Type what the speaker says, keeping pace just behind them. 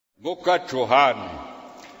NgokaJohane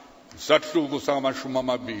isahluko sangamashumi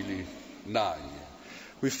amabili nanye.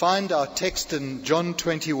 We find our text in John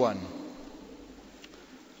 21.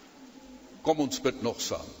 Kom ons bid nog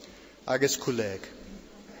saam. Ek is kolleg.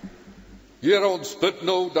 Here, ons bid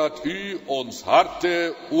nou dat U ons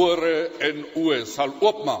harte, ore en oë sal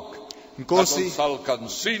oopmaak. Dat Nkosi, ons sal kan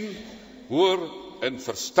sien, hoor en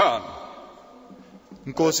verstaan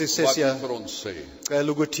Nkosi wat U sesiya vir ons sê.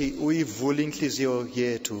 cela ukuthi uyivule inhliziyo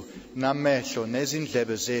yethu namehlo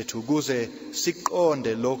nezindlebe zethu ukuze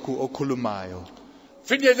siqonde lokhu okhulumayo.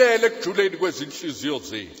 Finyelele ekujuleni kwezinhliziyo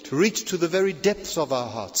zethu. To reach to the very depths of our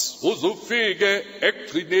hearts. Uzufike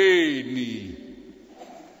ekugcineni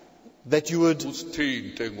That you would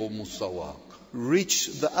usithinte ngomusa wakho. reach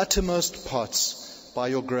the uttermost parts by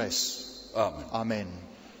your grace. Amen. Amen.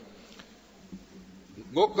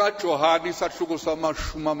 NgokaJohane isahluko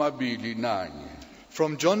samashumi amabili nanye.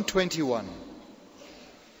 From John 21,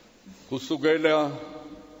 Kusukela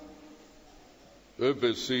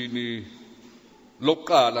evesini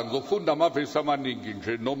lokuqala ngizofunda amavesi amaningi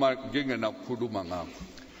nje noma ngingenakukhuluma ngakho.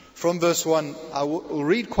 from verse 1, I will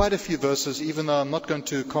read quite a few verses, even though I'm not going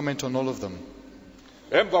to comment on all of them.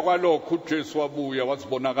 Emva kwalokho uJesu wabuya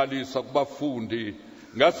wazibonakalisa kubafundi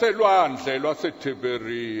ngaselwandle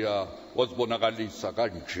lwaseTiberiya wazibonakalisa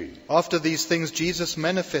kanje. After these things, Jesus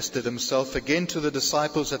manifested himself again to the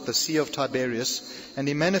disciples at the Sea of Tiberias, and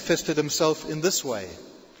he manifested himself in this way.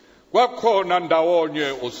 Kwakhona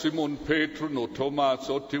ndawonye uSimon Petru noThomas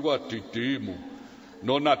othiwa Didimu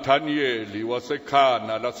noNathanieli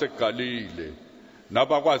waseKhana laseGalile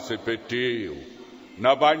nabakwaZebhediya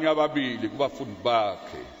nabanye ababili kubafundi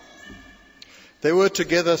bakhe. There were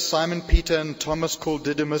together Simon Peter and Thomas called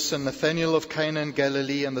Didymus and Nathanael of Cana in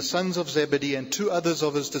Galilee and the sons of Zebedee and two others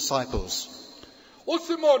of his disciples.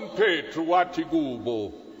 uSimon Petru wathi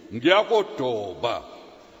kubo, ngiyakodoba.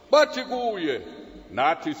 Bathi kuye,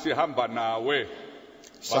 nathi sihamba nawe.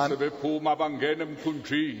 Base bephuma bangena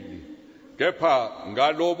emkhunjini. Kepha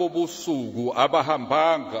ngalobo busuku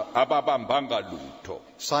ababambanga lutho.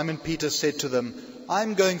 Simon Peter said to them,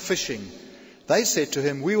 I'm going fishing. They said to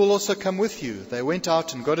him, we will also come with you. They went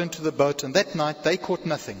out and got into the boat, and that night they caught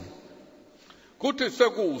nothing. Kuthi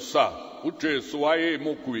sekusa uJesu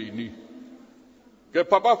wayemogwini.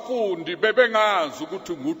 Kepha abafundi bebengazi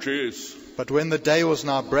ukuthi nguJesu. But when the day was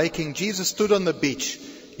now breaking, Jesus stood on the beach.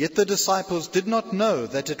 Yet the disciples did not know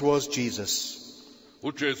that it was Jesus.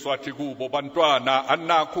 uJesu wathi kubo, bantwana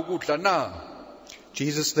anakho ukudla na?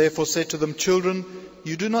 Jesus therefore said to them, children,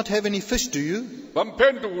 you do not have any fish, do you?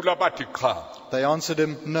 Bamphendula bathi cha. They answered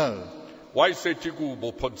him, no. Wayesethi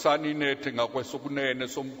kubo, phonsani inethe ngakwesokunene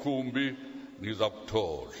somkhumbi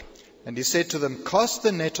nizakuthola. And he said to them, cast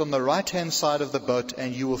the net on the right-hand side of the boat,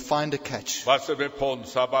 and you will find a catch. Base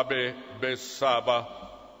bephonsa babe besaba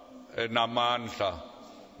namandla.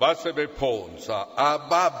 Base bephonsa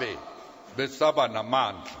ababe besaba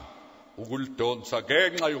namandla ukulidonsa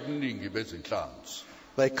ngenxa yobuningi bezinhlanzi.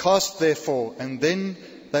 They cast therefore, and then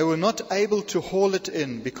they were not able to haul it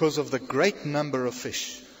in because of the great number of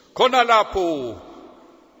fish. Khona lapho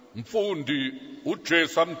mfundi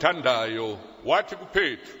uJesu amthandayo wathi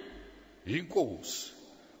kuPetru, inkosi.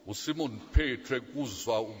 uSimon Petru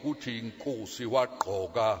ekuzwa ukuthi inkosi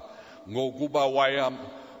waqoka ngokuba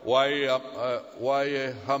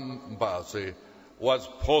wayehambaze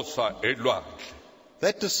waziphosa elwandle.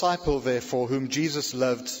 That disciple therefore whom Jesus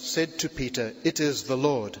loved said to Peter, it is the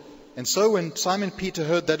Lord. And so when Simon Peter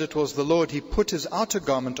heard that it was the Lord, he put his outer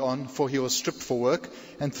garment on, for he was stripped for work,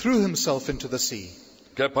 and threw himself into the sea.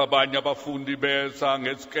 Kepha abanye abafundi beza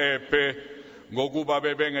ngesikepe ngokuba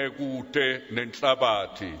bebengekude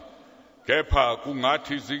nenhlabathi. Kepha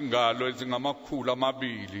kungathi izingalo ezingamakhulu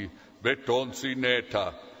amabili bedonsa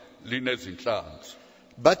inetha linezinhlanzi.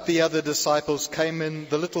 But the other disciples came in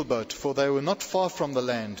the little boat, for they were not far from the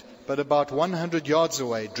land, but about 100 yards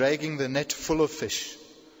away, dragging the net full of fish.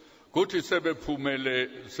 Kuthi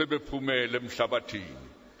sebephumele emhlabathini.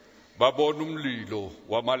 Babona umlilo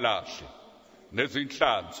wamalahle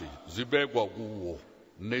nezinhlanzi zibekwa kuwo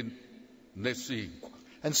nesinkwa.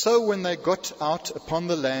 And so when they got out upon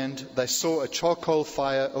the land, they saw a charcoal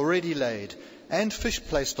fire already laid, and fish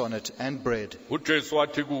placed on it, and bread. uJesu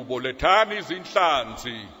wathi kubo, lethani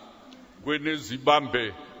izinhlanzi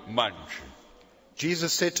kwenizibambe manje.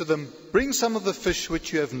 Jesus said to them, bring some of the fish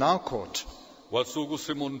which you have now caught. Wasuka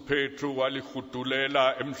uSimon Petru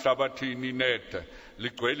walihudulela emhlabathini inethe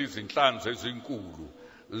ligcwele izinhlanzi ezinkulu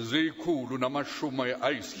zikhulu namashumi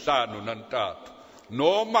ayisihlanu nantathu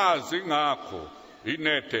noma zingakho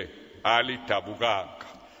inethe alidabukanga.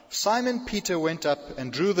 Simon Peter went up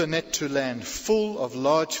and drew the net to land full of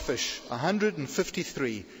large fish,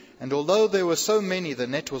 153, and although there were so many, the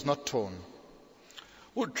net was not torn.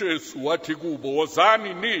 uJesu wathi kubo,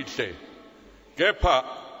 wozani nihle, kepha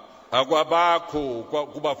akwabakho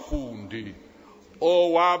kubafundi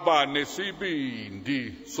owaba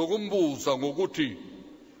nesibindi sokumbuza ngokuthi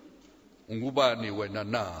ungubani wena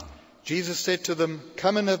na. Jesus said to them,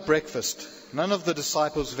 "Come and have breakfast." None of the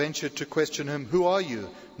disciples ventured to question him, "Who are you?"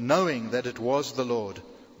 knowing that it was the Lord.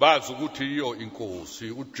 Bazi ukuthi iyo inkosi.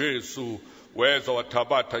 uJesu weza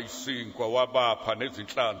wathabatha isinkwa wabapha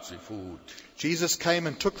nezinhlanzi futhi. Jesus came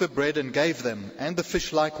and took the bread and gave them, and the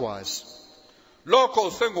fish likewise.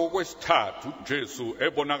 Lokho sengokwesithathu uJesu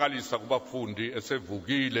ebonakalisa kubafundi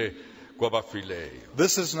esevukile kwabafileyo.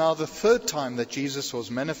 This is now the third time that Jesus was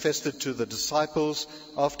manifested to the disciples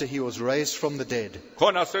after he was raised from the dead.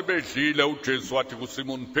 Khona sebedlile uJesu wathi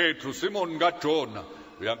kuSimon Petru, Simon kaJona,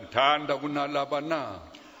 uyangithanda kunalaba na?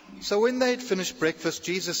 So when they had finished breakfast,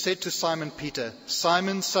 Jesus said to Simon Peter,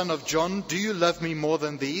 "Simon, son of John, do you love me more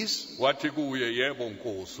than these?" Wathi kuye, yebo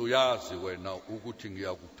Nkosi, uyazi wena ukuthi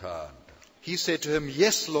ngiyakuthanda. He said to him,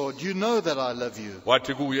 "Yes, Lord, you know that I love you."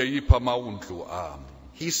 Wathi kuye, yipha amawundlu ami.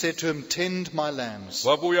 He said to him, "Tend my lambs."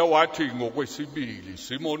 Wabuya wathi ngokwesibili,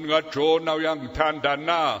 Simon kaJona, uyangithanda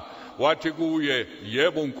na? Wathi kuye,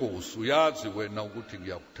 yebo Nkosi, uyazi wena ukuthi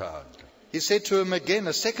ngiyakuthanda. He said to him again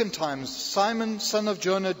a second time, "Simon, son of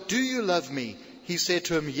Jonah, do you love me?" He said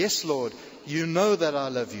to him, "Yes, Lord, you know that I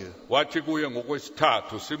love you." Wathi kuye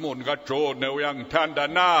ngokwesithathu, Simon kaJona, uyangithanda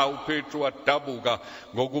na? uPetru wadabuka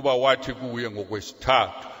ngokuba wathi kuye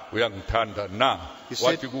ngokwesithathu, uyangithanda na?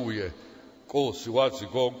 Wathi kuye, Nkosi, wazi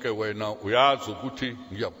konke wena, uyazi ukuthi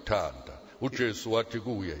ngiyakuthanda. uJesu wathi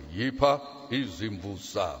kuye, yipha izimvu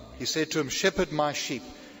zami. He said to him, "Shepherd my sheep."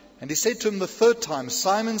 And he said to him the third time,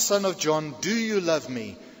 "Simon, son of John, do you love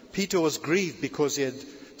me?" Peter was grieved because he had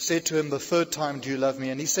said to him the third time, "Do you love me?"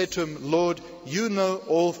 And he said to him, "Lord, you know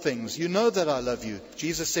all things. You know that I love you."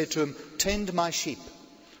 Jesus said to him, "Tend my sheep."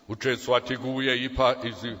 uJesu wathi kuye, yipha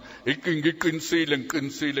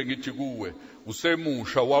ngiqinisile ngithi kuwe,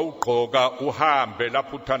 usemusha wawugqoka uhambe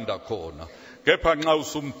lapho uthanda khona. Kepha nxa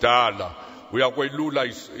usumdala uyakwelula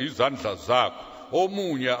izandla zakho,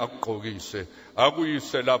 omunye akugqokise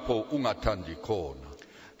akuyise lapho ungathandi khona.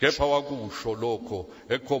 Kepha wakusho lokho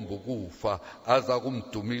ekhomba ukufa, aza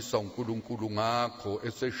kumdumisa uNkulunkulu ngakho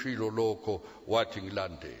eseshilo lokho wathi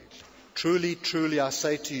ngilandele. Truly, truly, I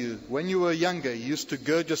say to you, when you were younger, you used to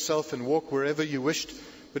gird yourself and walk wherever you wished.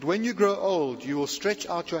 But when you grow old, you will stretch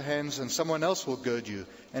out your hands and someone else will gird you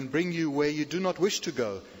and bring you where you do not wish to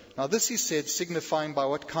go. Now this he said, signifying by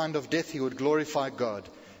what kind of death he would glorify God.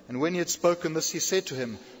 And when he had spoken this, he said to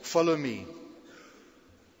him, "Follow me."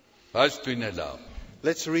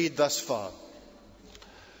 Let's read thus far.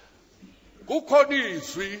 Kukhona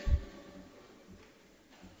izwi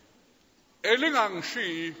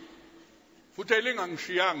elingangishiyi futhi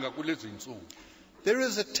elingangishiyanga kulezi insuku. There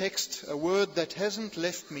is a text, a word that hasn't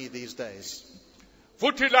left me these days.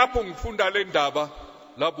 Futhi lapho ngifunda le ndaba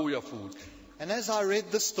labuya futhi. And as I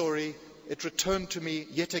read this story, it returned to me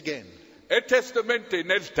yet again.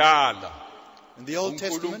 eTestamenteni elidala In the Old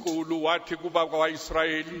Testament, uNkulunkulu wathi kuba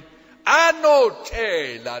kwaIsrayeli,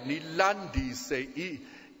 anotshela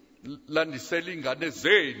landisele ingane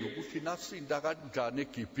zenu ukuthi nasinda kanjani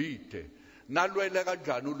eGibhite, nalwele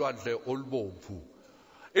kanjani ulwandle olubomvu.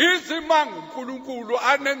 Izimanga uNkulunkulu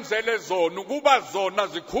anenzele zona ukuba zona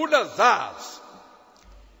zikhula zazi.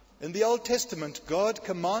 in the Old Testament, God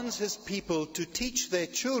commands his people to teach their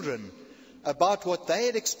children about what they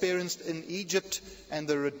had experienced in Egypt and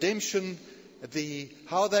the redemption,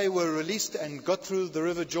 how they were released and got through the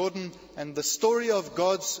river Jordan, and the story of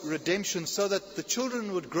God's redemption, so that the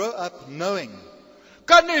children would grow up knowing.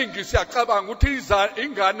 Kaningi siyacabanga ukuthi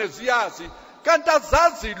ingane ziyazi, kanti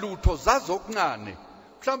azazi lutho zazokuncane.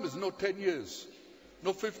 Mhlawumbe zino 10 years,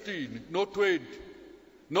 no 15, no 20,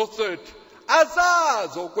 no 30.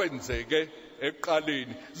 Azazi okwenzeke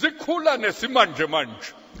eqaleni. Zikhula nesimanje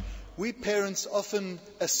manje. We parents often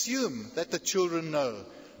assume that the children know,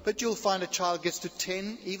 but you'll find a child gets to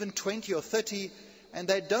 10, even 20 or 30, and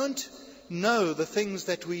they don't know the things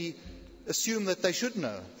that we assume that they should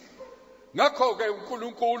know. Ngakho ke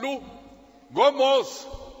uNkulunkulu ngoMose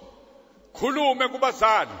khulume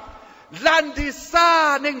kubazali,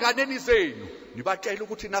 landisane enganeni zenu, nibatshela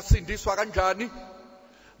ukuthi nasindiswa kanjani,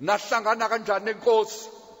 nahlangana kanjani nenkosi,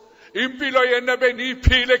 impilo yenu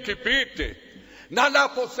beniyiphile eGibhite,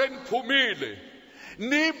 nalapho seniphumile,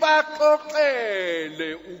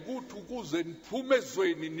 nibaxoxele ukuthi ukuze niphume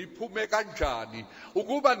ezweni niphume kanjani,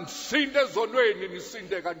 ukuba nisinde ezonweni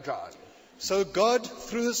nisinde kanjani. So God,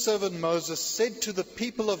 through his servant Moses, said to the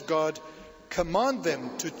people of God, command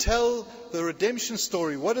them to tell the redemption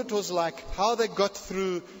story, what it was like, how they got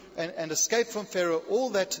through and escaped from Pharaoh, all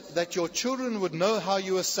that your children would know how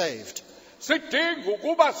you were saved. Sidinga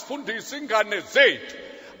ukuba sifundise ingane zethu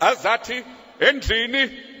azathi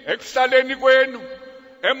endlini, ekuhlaleni kwenu,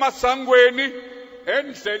 emasangweni,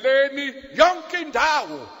 endleleni, yonke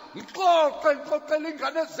indawo. Ngixoxele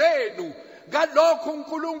ingane zenu ngalokho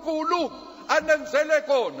uNkulunkulu anenzele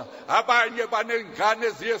kona. Abanye banengane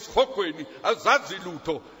eziye esihogweni azazi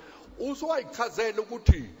lutho. Usuwayichazela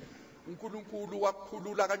ukuthi uNkulunkulu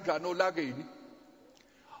wakukhulula kanjani olakeni?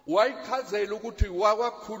 Wayichazela ukuthi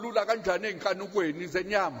wakukhulula kanjani enkanukweni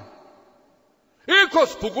zenyama? Ikho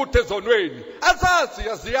sibhukuthe ezonweni azazi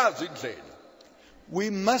yaziyazi indlela. We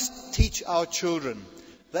must teach our children.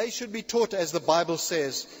 They should be taught, as the Bible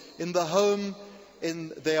says, in the home,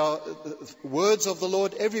 there are words of the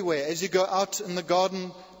Lord everywhere. As you go out in the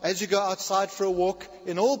garden, as you go outside for a walk,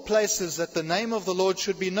 in all places that the name of the Lord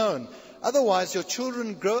should be known. Otherwise, your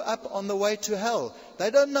children grow up on the way to hell.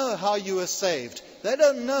 They don't know how you were saved. They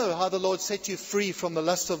don't know how the Lord set you free from the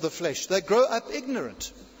lust of the flesh. They grow up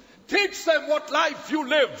ignorant. Teach them what life you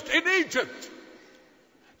lived in Egypt.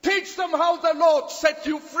 Teach them how the Lord set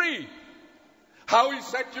you free. How he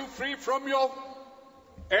set you free from your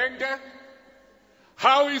anger.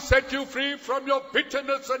 How he set you free from your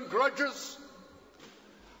bitterness and grudges.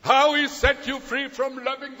 How he set you free from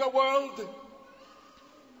loving the world.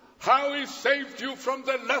 How he saved you from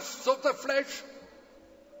the lusts of the flesh.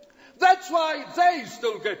 That's why they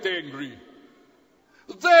still get angry.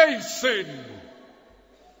 They sin.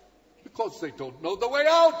 Because they don't know the way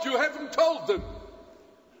out. You haven't told them.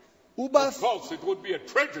 Of course, it would be a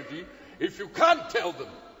tragedy if you can't tell them.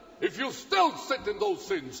 If you still sit in those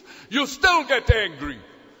sins, you still get angry.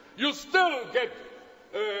 You still get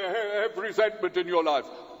have resentment in your life.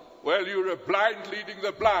 Well, you're a blind leading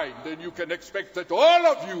the blind, and you can expect that all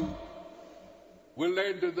of you will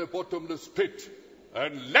end in the bottomless pit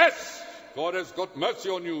unless God has got mercy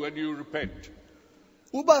on you and you repent.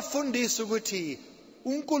 Ubafundisa ukuthi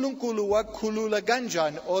uNkulunkulu wakukhulula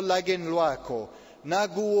kanjani olakeni lwakho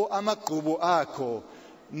nakuwo amagqubu akho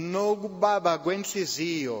nokubaba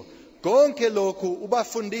kwenhliziyo. Konke lokhu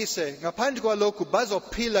ubafundise, ngaphandle kwalokhu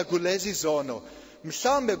bazophila kulezi zono.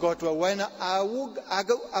 Mhlawumbe kodwa wena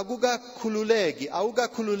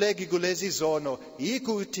awukakhululeki kulezi zono,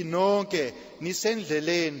 yikho uthi nonke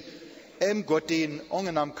nisendleleni emgodini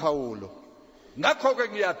ongenamkhawulo. Ngakho ke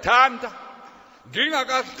ngiyathanda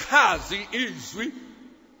ngingakachazi izwi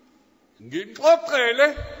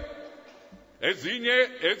ngixoxele ezinye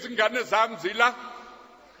ezingane zami zila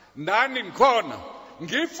nani ngikhona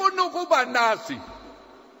ngifuna ukuba nazi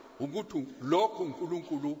ukuthi lokho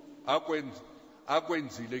uNkulunkulu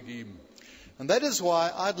akwenzile kimi. And that is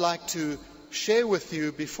why I'd like to share with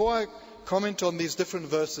you, before I comment on these different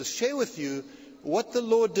verses, share with you what the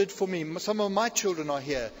Lord did for me. Some of my children are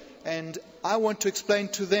here, and I want to explain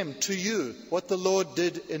to them, to you, what the Lord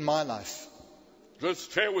did in my life.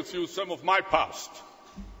 Just share with you some of my past.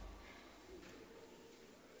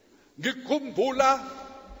 Ngikhumbula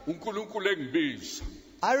uNkulunkulu engibiza.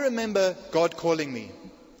 I remember God calling me.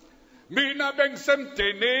 Mina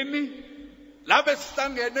bengisemdeneni la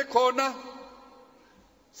besihlangene khona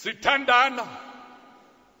sithandana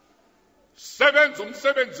sebenza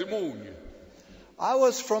umsebenzi munye. I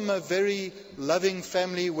was from a very loving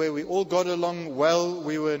family where we all got along well.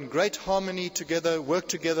 We were in great harmony together, worked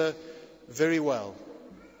together very well.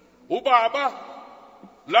 Ubaba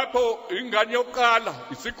lapho ingane yokuqala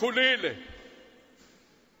isikhulile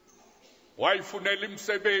wayifunela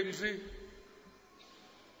imisebenzi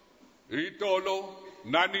itolo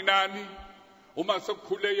nani uma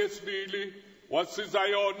sekukhule yesibili wasiza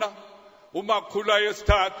yona uma kukhula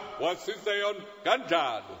yesithathu wasiza yona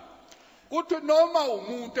kanjalo kuthi noma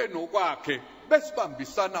umuntu enokwakhe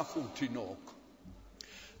besibambisana futhi nokho.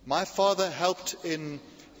 My father helped in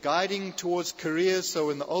guiding towards careers. So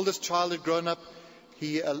when the oldest child had grown up,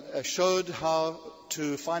 he showed how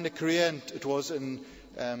to find a career, and it was in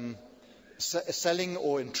selling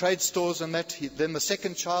or in trade stores and that. Then the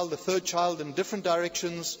second child, the third child, in different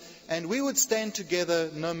directions, and we would stand together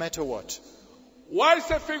no matter what.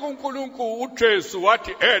 Wayesefika uNkulunkulu uJesu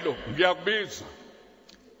wathi Erlo ngiyakubiza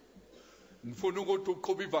ngifuna ukuthi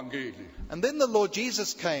uqhube ivangeli. And then the Lord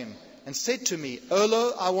Jesus came and said to me,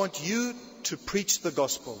 Erlo, I want you to preach the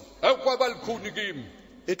gospel.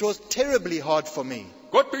 It was terribly hard for me.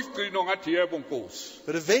 But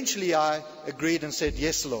eventually I agreed and said,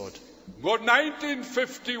 yes, Lord.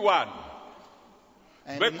 Ngo-1951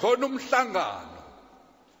 bekhona umhlangano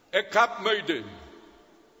eCape Maiden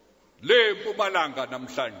le Mpumalanga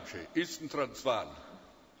namhlanje Eastern Transvaal.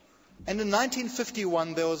 And in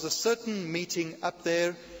 1951, there was a certain meeting up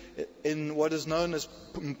there in what is known as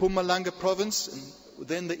Mpumalanga province, and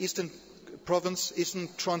then the Eastern province, Eastern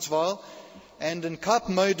Transvaal. And in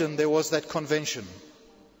Kaapmuiden, there was that convention.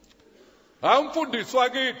 Umfundisi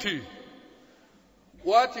wakithi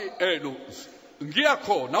wathi Erlo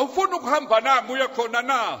ngiyakhona ufuna ukuhamba nami uyakhona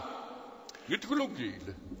na ngithi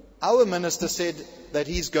kulungile. Our minister said that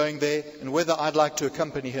he's going there and whether I'd like to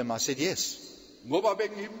accompany him. I said yes. Ngoba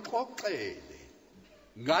bengimxoxele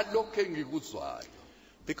ngalokho engikuzwayo.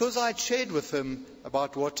 Because I had shared with him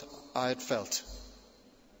about what I had felt.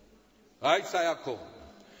 Hayi sayakhona.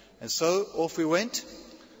 And so off we went.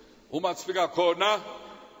 Uma sifika khona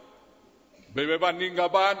bebebaningi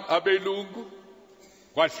abantu abelungu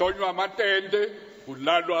kwahlonywa amatende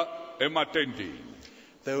kulalwa ematendeni.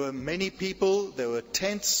 There were many people, there were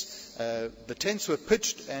tents, the tents were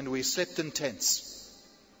pitched and we slept in tents.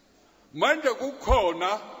 Manje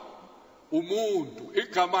kukhona umuntu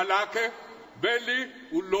igama lakhe beli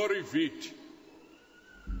uLori Vit.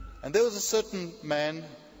 And there was a certain man,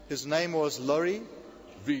 his name was Lori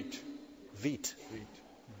Vit. Vit.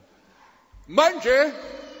 Manje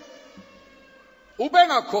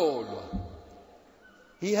ubengakholwa.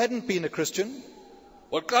 He hadn't been a Christian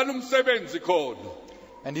Waqala umsebenzi khona.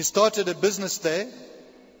 and he started a business there.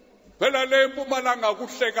 Phela le Mpumalanga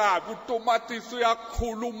kuhle kabi utomatisi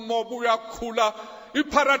uyakhula umoba uyakhula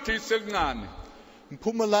iparadise elincane.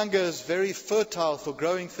 Mpumalanga is very fertile for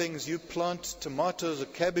growing things. You plant tomatoes or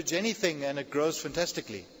cabbage, anything, and it grows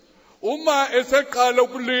fantastically. Uma eseqala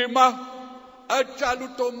ukulima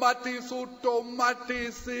atshala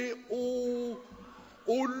utomatisi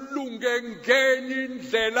ulunge ngenye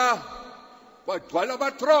indlela kwagcwala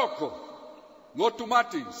abatroko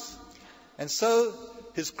ngotomatisi. And so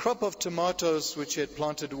his crop of tomatoes which he had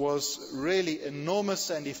planted was really enormous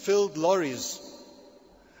and he filled lorries.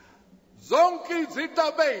 Zonke izinto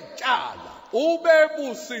abeyitshala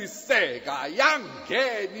ubebusiseka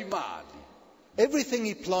yangena imali. Everything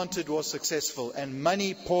he planted was successful and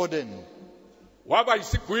money poured in. Waba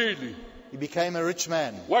yisigwili. He became a rich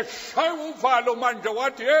man. Washaya uvalo manje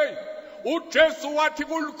wathi hey uJesu wathi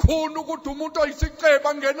kulukhulu ukuthi umuntu oyisiceba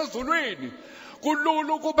angena ezulwini.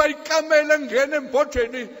 Kulula ukuba ikamela ngene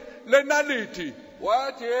embhodleni lenalithi.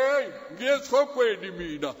 Wathi hey ngiyesihogweni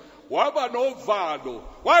mina. Waba novalo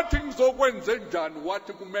wathi ngizokwenza njani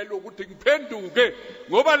wathi kumele ukuthi ngiphenduke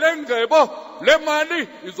ngoba lengcebo lemali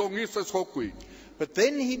izongisa esihogweni. But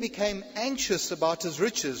then he became anxious about his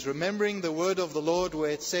riches, remembering the word of the Lord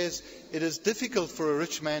where it says, it is difficult for a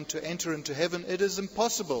rich man to enter into heaven. It is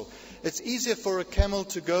impossible. It's easier for a camel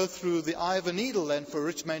to go through the eye of a needle than for a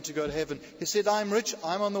rich man to go to heaven. He said, I'm rich,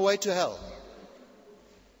 I'm on the way to hell.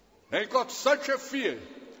 He got such a fear.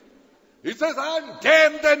 He says, I'm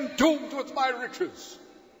damned and doomed with my riches.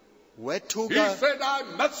 He said, I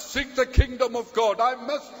must seek the kingdom of God. I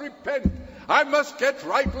must repent. I must get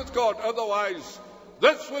right with God. Otherwise,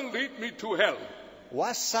 this will lead me to hell.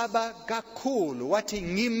 Wasaba kakhulu wathi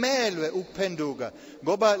ngimelwe ukuphenduka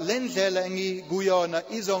ngoba lendlela engikuyona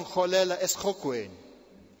izongikholela esihogweni.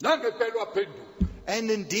 Nangempela waphenduka. And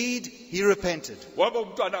indeed he repented. Waba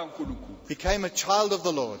umntwana kaNkulunkulu. Became a child of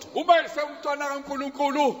the Lord. Uma esumntwana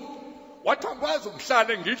kaNkulunkulu wathi angikwazi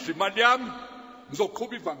ukuhlala ngidla imali yami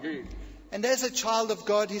ngizoqhuba ivangeli. And as a child of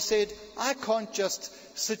God, he said, I can't just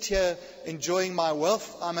sit here enjoying my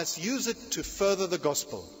wealth. I must use it to further the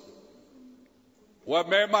gospel.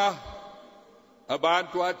 Wamema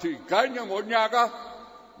abantu wathi kanye ngonyaka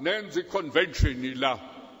nenza convention la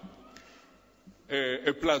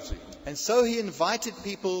eplazini. And so he invited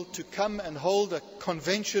people to come and hold a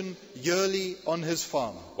convention yearly on his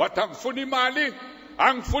farm. Wathi angifuni imali,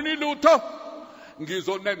 angifuni lutho,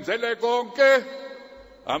 ngizonenzele konke.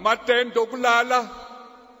 Amatende okulala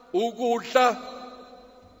ukudla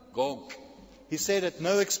konke. He said at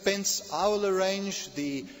no expense I will arrange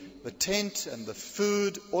the tent and the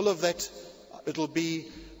food, all of that, it will be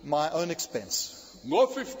my own expense.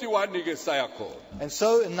 Ngo-51 ke saya khona. And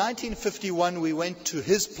so in 1951 we went to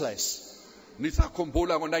his place.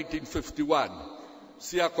 Nisakhumbula ngo-1951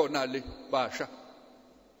 siya khona le basha.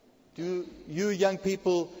 Do you young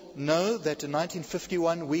people know that in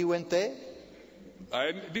 1951 we went there?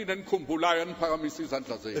 If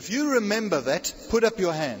you remember that, put up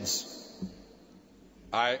your hands.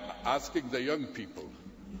 I asking the young people.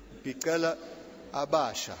 Bicela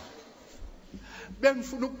abasha.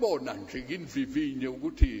 Bengifuna ukubona nje nginvivinye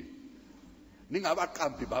ukuthi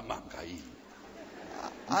ningabaqambi bamanga yini.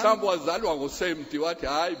 Mhlawumbe wazalwa ngo-70 wathi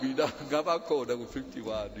hayi mina ngabakhona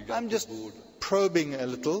ku-51. I'm just probing a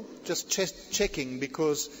little, just checking,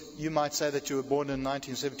 because you might say that you were born in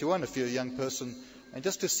 1971 if you're a young person, and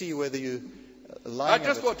just to see whether you I lying.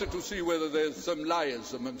 just wanted to see whether there's some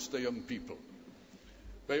liars amongst the young people.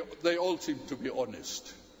 They all seem to be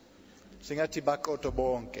honest. Singathi bakoto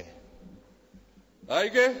bonke. Hayi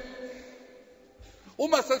ke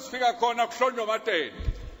uma sesifika khona kuhlonywa amatende.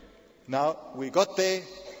 Now we got there,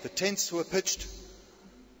 the tents were pitched.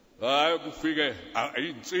 Hayi kufike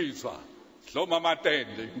insizwa hloma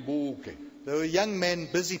amatende ngibuke. There were young men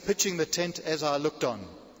busy pitching the tent as I looked on.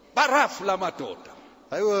 Barafu la madoda.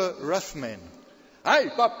 They were rough men, Hayi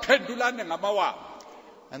baphendulane ngamawabo.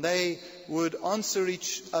 and they would answer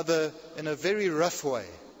each other in a very rough way.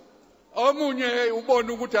 Omunye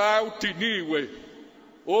ubona ukuthi hayi udiniwe.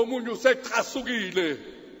 Omunye usecasukile.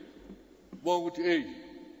 Ukuthi hey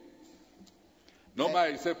noma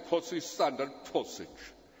isephosa isanda liphose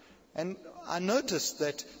nje. And I noticed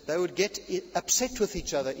that they would get upset with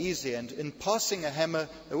each other easily, and in passing a hammer,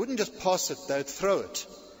 they wouldn't just pass it, they would throw it.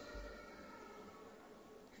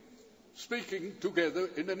 Speaking together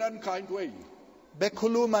in an unkind way.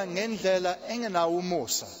 Bekhuluma ngendlela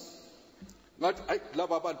engenawumusa. Ngathi ay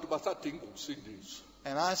laba bantu basadinga ukusindiswa.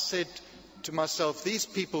 And I said to myself, these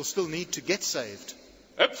people still need to get saved.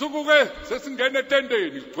 Ebusuku ke sesingena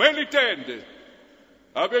etendeni, gcwele itende.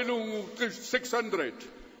 Abelungu 600.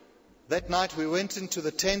 That night we went into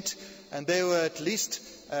the tent, and there were at least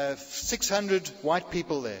 600 white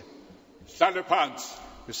people there. Hlale phansi.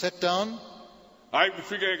 We sat down, Hayi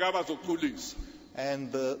kufike ke abazokhulisa.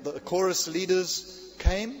 and the chorus leaders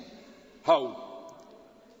came. Hawu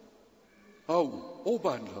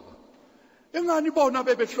obani laba? Engani bona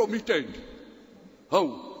bebehloma itende.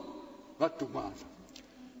 Hawu ngadumala.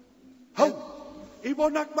 Hawu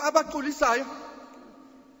ibona abaqulisayo.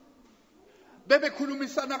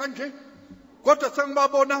 Bebekhulumisana kanje. Kodwa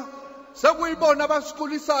sengibabona sekuyibona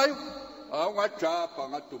abasiqulisayo. Awungajabha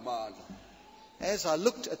ngadumala. As I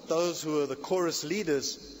looked at those who were the chorus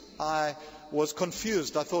leaders, I was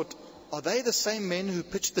confused. I thought, are they the same men who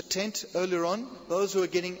pitched the tent earlier on? Those who were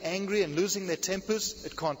getting angry and losing their tempers?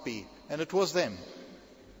 It can't be. And it was them.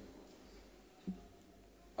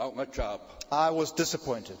 Awungajabha. I was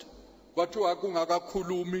disappointed. Kwathiwa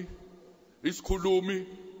kungakakhulumi isikhulumi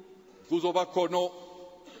kuzoba khona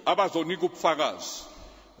abazonika ubufakazi.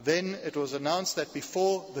 Then it was announced that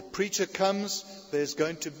before the preacher comes, there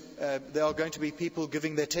are going to be people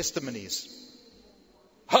giving their testimonies.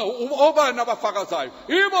 Hawu obani abafakazayo?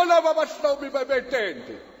 Ibo laba abahlomi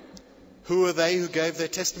bebetende. Who were they who gave their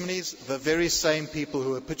testimonies? The very same people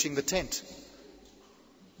who were pitching the tent.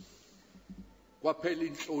 Kwaphela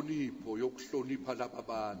inhlonipho yokuhlonipha laba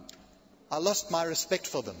bantu. I lost my respect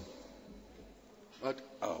for them. But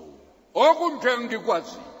okunje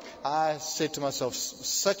ngikwazi. I said to myself,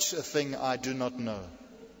 such a thing I do not know.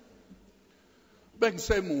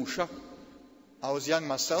 Bengisemusha, I was young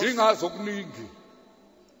myself. ngingazi okuningi.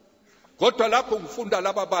 Kodwa lapho ngifunda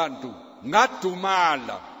laba bantu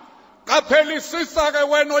ngadumala. Qaphelisisa ke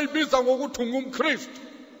wena oyibiza ngokuthi ungumKristu.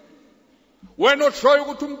 Wena oshoyo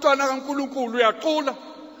ukuthi umntwana kaNkulunkulu uyaqula,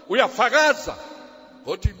 uyafakaza.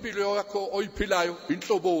 Ngothi impilo yakho oyiphilayo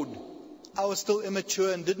inhloboni. I was still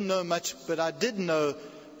immature and didn't know much, but I did know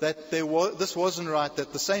that this wasn't right,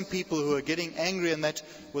 that the same people who were getting angry and that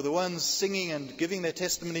were the ones singing and giving their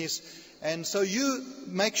testimonies. And so you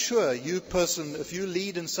make sure, you person, if you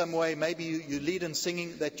lead in some way, maybe you lead in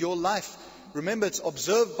singing, that your life, remember, it's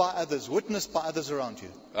observed by others, witnessed by others around you.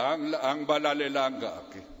 Angibalalelanga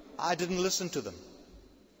ke. I didn't listen to them.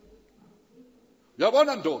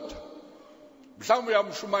 Yabona ndoda. Mhlawumbe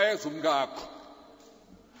uyamshumayeza umkakho.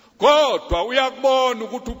 Kodwa uyakubona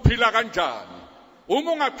ukuthi uphila kanjani.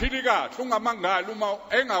 Uma ungaphili kahle, ungamangali, uma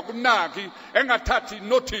engakunaki, engathathi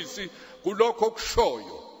notice kulokho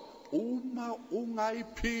okushoyo. Uma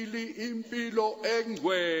ungayiphili impilo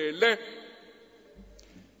engcwele.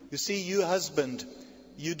 You see, you husband,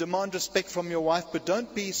 you demand respect from your wife, but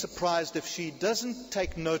don't be surprised if she doesn't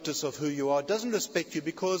take notice of who you are, doesn't respect you,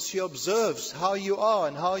 because she observes how you are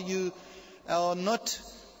and how you are not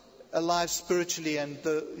alive spiritually and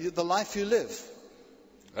the life you live.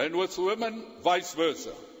 And with women, vice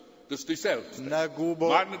versa. Dis dieselfde. Nagubo.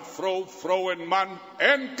 Man en vrou, vrou en man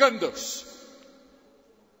en kinders.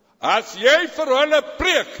 As jy vir hulle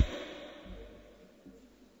preek,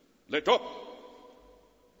 let op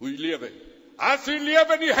hoe jy lewe. As jy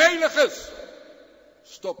lewe nie heilig is,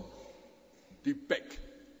 stop die bek.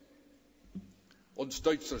 Ons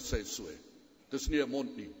Duitsers sê so. Dis nie 'n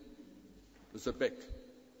mond nie. Dis 'n bek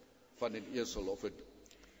van 'n esel of 'n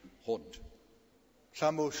hond.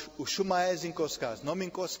 mhlawumbe ushumayeza inkosikazi noma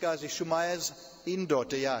inkosikazi ishumayeza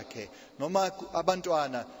indoda yakhe noma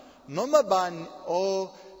abantwana noma bani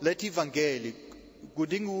oletha ivangeli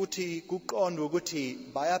kudinga ukuthi kuqondwe ukuthi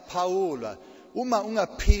bayaphawulwa uma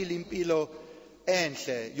ungaphili impilo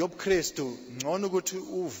enhle yobuKristu ngcono ukuthi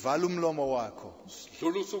uvale umlomo wakho.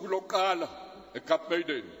 Dlula usuku lokuqala eCape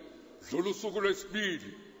Maiden, dlula usuku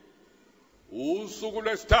lwesibili, usuku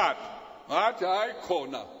lwesithathu ngathi hayi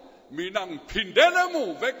khona mina ngiphindele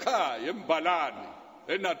emuva ekhaya eMbalane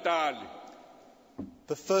eNatali.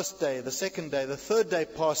 The first day, the second day, the third day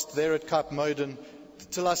passed there at Cape Maiden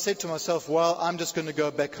till I said to myself, well, I'm just going to go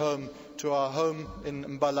back home to our home in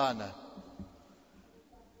Mbalana.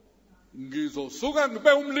 Ngizosuka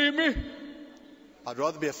ngibe umlimi, I'd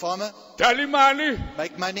rather be a farmer, dala imali,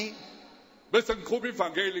 make money, bese ngiqhuba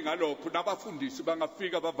ivangeli ngalokho nabafundisi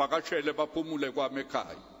bangafika bavakashele baphumule kwami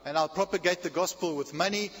ekhaya. and I'll propagate the gospel with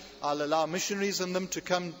money. I'll allow missionaries and them to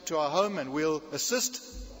come to our home and we'll assist.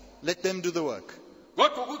 Let them do the work.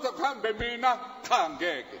 Kodwa ukuthi kuhambe mina cha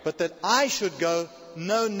ngeke. But that I should go,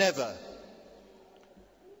 no, never.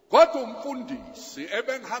 Kodwa umfundisi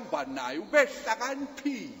ebengihamba naye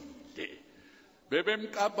ubehlakaniphile.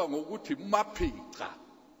 Bebemqamba ngokuthi Maphica.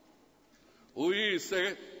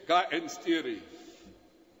 Uyise kaEnstiri.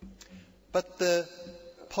 But the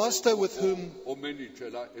pastor with whom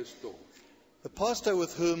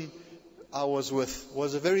I was with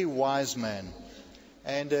was a very wise man,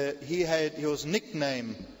 and he was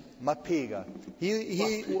nicknamed Mapiga.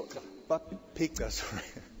 Mapiga, sorry.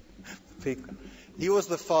 Mapiga. He was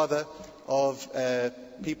the father of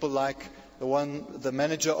people like the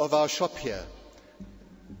manager of our shop here.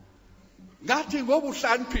 Ngathi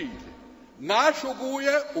ngobuhlaniphile ngasho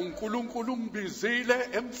kuye uNkulunkulu umbizile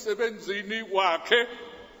emsebenzini wakhe.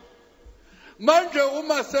 Manje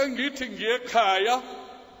uma sengithi ngiye ekhaya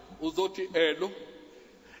uzothi Erlo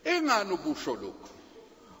ingani ubusho lokho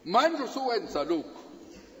manje usuwenza lokho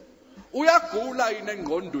uyagula yini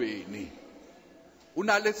engqondweni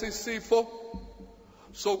unalesi sifo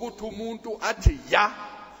sokuthi umuntu athi ya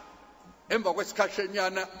emva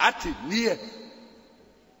kwesikhatshenyana athi niye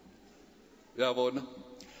uyabona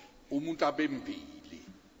umuntu abembili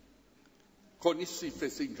khona isifo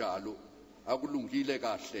esinjalo akulungile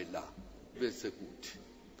kahle la bese kuthi.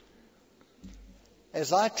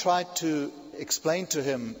 As I tried to explain to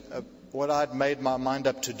him what I'd made my mind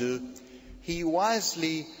up to do, he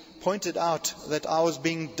wisely pointed out that I was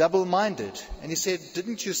being double-minded. And he said,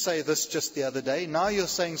 didn't you say this just the other day? Now you're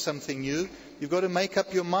saying something new. You've got to make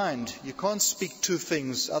up your mind. You can't speak two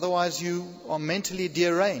things, otherwise you are mentally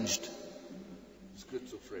deranged.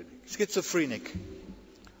 Schizophrenic.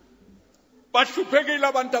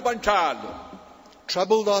 Bahluphekile abantu abanjalo.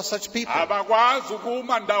 Troubled are such people Abakwazi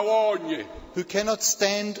ukuma ndawonye. who cannot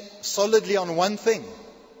stand solidly on one thing.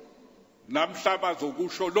 Namhla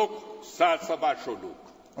bazokusho lokho, sasa basho lokho.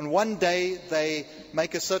 On one day they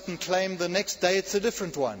make a certain claim, the next day it's a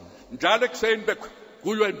different one. Njalo ekuseni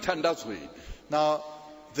bekuywe emthandazweni. Now,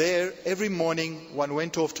 there, every morning one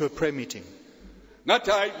went off to a prayer meeting.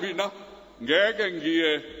 Ngathi hayi mina ngeke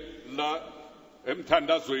ngiye la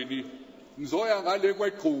emthandazweni. Ngizoya ngale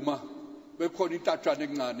kweqhuma bekhona intatshana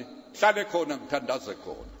encane. Hlale khona ngithandaze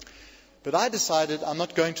khona. But I decided I'm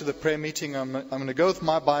not going to the prayer meeting. I'm going to go with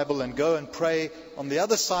my Bible and go and pray on the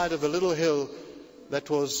other side of a little hill that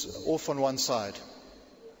was off on one side.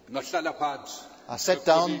 Ngahlala phansi. I sat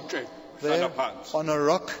down there on a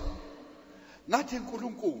rock. Ngathi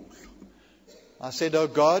uNkulunkulu. I said, oh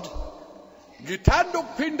God, Ngithanda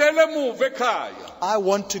ukuphindela emuva ekhaya. I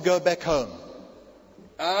want to go back home.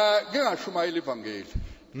 Ngingashumayela ivangeli.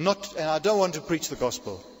 And I don't want to preach the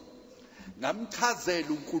gospel. Ngamchazela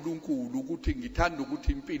uNkulunkulu ukuthi ngithanda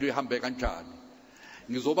ukuthi impilo ihambe kanjani.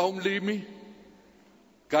 Ngizoba umlimi,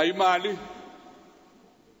 gaya imali,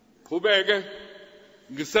 qhubeke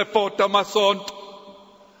ngisupporta amasonto,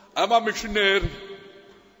 ama-missionary,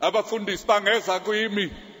 abafundisi bangeza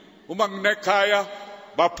kimi uma nginekhaya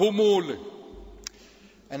baphumule.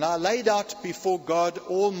 And I laid out before God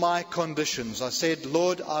all my conditions. I said,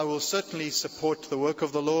 Lord, I will certainly support the work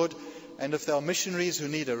of the Lord. And if there are missionaries who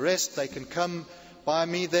need a rest, they can come by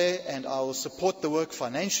me there and I will support the work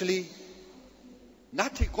financially.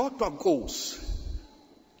 Nathi kodwa Nkosi,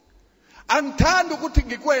 angithanda ukuthi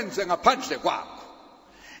ngikwenze ngaphandle kwakho.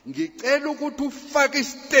 Ngicela ukuthi ufake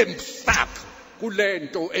istamp sakho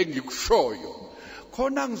kulento engikushoyo.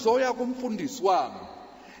 Khona ngizoya kumfundisi wami.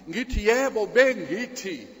 Ngithi yebo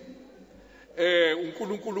bengithi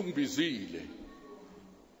uNkulunkulu ungibizile.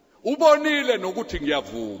 Ubonile nokuthi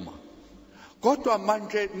ngiyavuma. Kodwa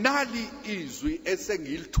manje nali izwi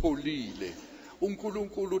esengilitholile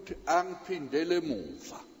uNkulunkulu uthi angiphindele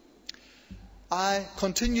emuva. I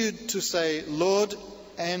continued to say, Lord,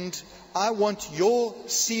 and I want your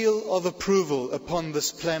seal of approval upon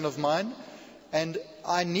this plan of mine, and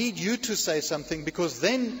I need you to say something, because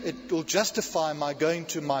then it will justify my going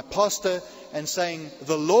to my pastor and saying,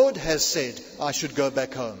 the Lord has said I should go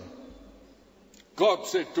back home. God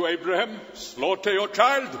said to Abraham, slaughter your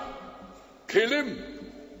child, kill him,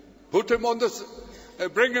 put him on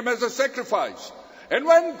bring him as a sacrifice. And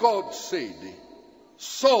when God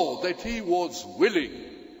saw that he was willing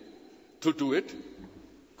to do it,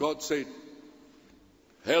 God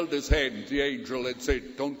held his hand, the angel, and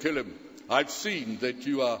said, don't kill him. I've seen that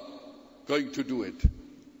you are going to do it.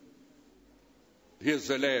 Here's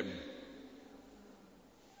the lamb.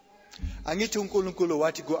 Angithi uNkulunkulu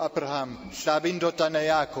wathi ku-Abraham, hlaba indodana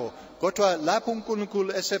yakho. Kodwa lapho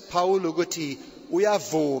uNkulunkulu esephawula ukuthi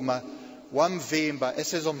uyavuma, wamvimba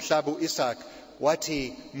esezomhlaba uIsaac,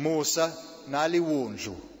 wathi Musa nali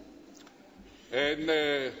wundlu.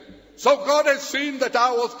 And so God has seen that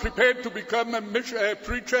I was prepared to become a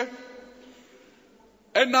preacher.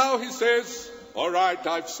 And now he says, all right,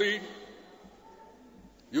 I've seen.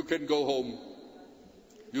 You can go home.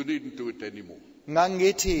 You needn't do it anymore.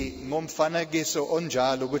 Ngangithi ngomfanekiso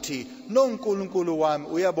onjalo ukuthi noNkulunkulu wami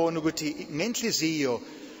uyabona ukuthi ngenhliziyo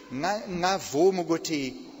ngavuma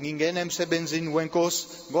ukuthi ngingena emsebenzini wenkosi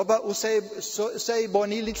ngoba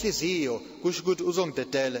useyibonile inhliziyo kusho ukuthi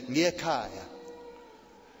uzongidedela ngiye ekhaya.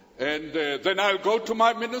 And then I'll go to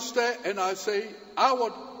my minister and I say, I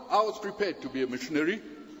was prepared to be a missionary,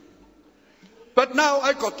 but now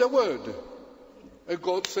I got a word. And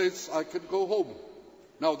God says I can go home.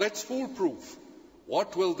 Now that's foolproof.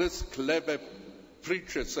 What will this clever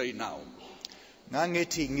preacher say now?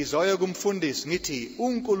 Ngangithi ngizoya kumfundisi ngithi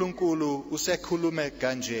uNkulunkulu usekhulume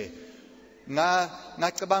kanje.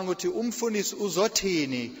 Ngacabanga ukuthi umfundisi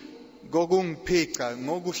uzothini ngokungiphica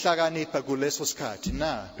ngokuhlakanipha kuleso sikhathi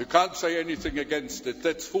na. You can't say anything against it.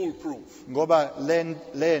 That's foolproof. Ngoba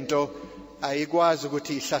lento ayikwazi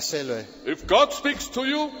ukuthi ihlaselwe. If God speaks to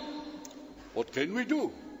you, what can we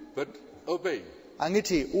do but obey?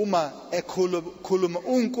 Angithi uma ekhuluma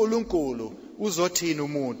uNkulunkulu uzothini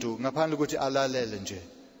umuntu ngaphandle ukuthi alalele nje.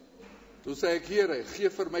 Toe sê ek Here, gee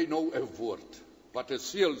vir my nou 'n woord wat 'n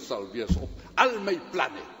seël sal wees op al my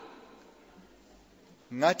planne.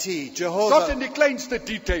 Ngathi Tot Jehovah in die kleinste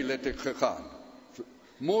detail het ek gegaan.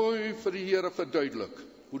 Mooi vir die Here verduidelik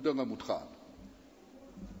hoe dinge moet gaan.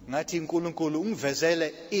 ngathi uNkulunkulu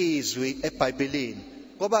ungivezele izwi eBhayibhelini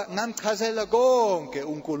ngoba ngamchazela konke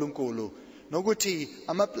uNkulunkulu nokuthi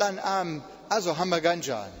amaplan ami azohamba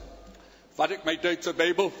kanjani. Vat ek my Duitse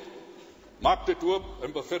Bybel, maak dit oop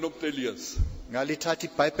en begin om te lees. Ngalithatha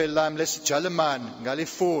iBhayibheli lami lesiJalimane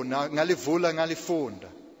ngalivula ngalifunda.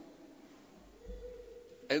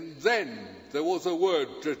 And then there was a word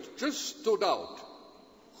that just stood out.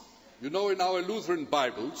 You know, in our Lutheran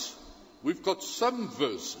Bibles, we've got some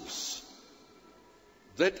verses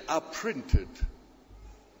that are printed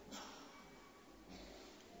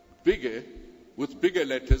bigger, with bigger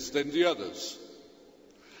letters than the others.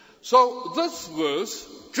 So this verse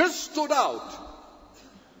just stood out.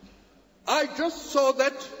 I just saw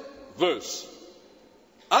that verse.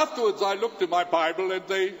 Afterwards I looked in my Bible and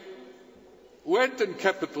they went in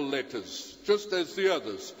capital letters, just as the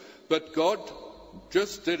others. But God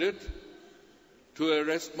just did it to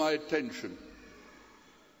arrest my attention,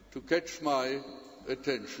 to catch my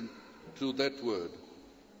attention to that word.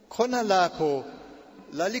 Khona lapho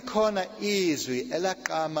lalikhona izwi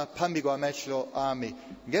elaqama phambi kwamehlo ami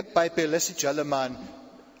ngeBhayibheli lesiJalimane.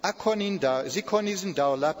 Zikhona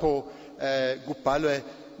izindawo lapho kubhalwe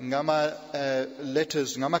ngama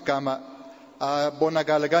letters ngamagama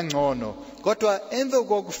abonakala kangcono, kodwa emva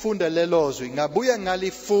kokufunda lelozwi ngabuya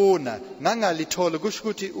ngalifuna ngangalithola kusho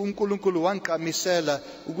ukuthi uNkulunkulu wangiqamisela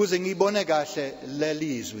ukuze ngibone kahle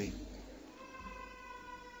lelizwi.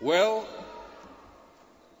 Well,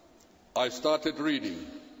 I started reading.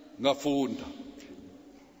 Ngafunda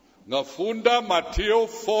Matthew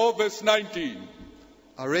 4 verse 19.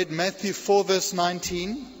 I read Matthew 4 verse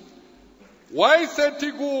 19.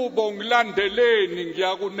 Wayesethi kubo ngilandeleni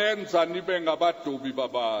ngiyakunenza nibe ngabadobi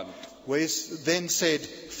babantu. Where he then said,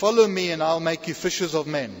 follow me and I'll make you fishers of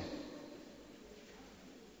men.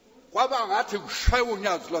 Kwaba ngathi kushaya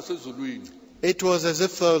unyazi lwasezulwini. It was as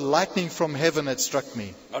if the lightning from heaven had struck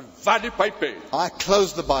me. Ngavala iBhayibheli. I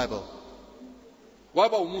closed the Bible.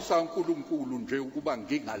 Kwaba umusa kaNkulunkulu nje ukuba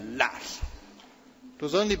ngingalahli. It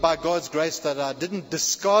was only by God's grace that I didn't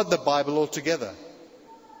discard the Bible altogether.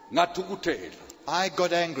 Ngathukuthela. I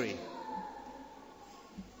got angry.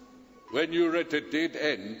 When you're at a dead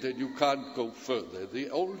end and you can't go further, the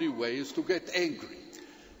only way is to get angry.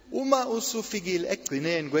 Uma usufikile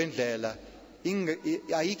egcineni kwendlela,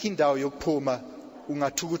 ayikho indawo yokuphuma,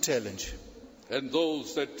 ungathukuthele nje. And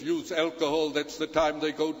those that use alcohol, that's the time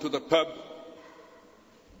they go to the pub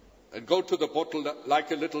and go to the bottle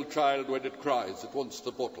like a little child when it cries. It wants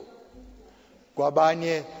the bottle.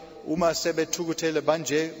 Kwabanye uma sebethukuthele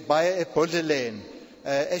banje baya ebhodleleni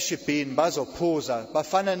eshibhini bazophuza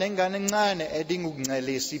bafana nengane encane edinga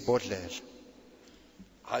ukuncelisa ibhodlela.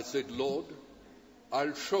 I said, Lord,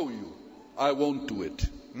 I'll show you. I won't do it.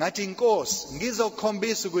 Ngathi Nkosi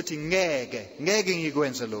ngizokukhombisa ukuthi ngeke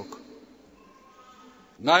ngikwenze lokho.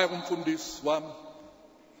 Ngaya kumfundisi wami.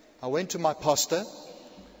 I went to my pastor.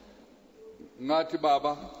 Ngathi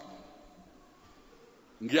baba,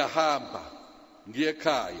 ngiyahamba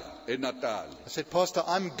ngiyekhaya eNatal. I said, Pastor,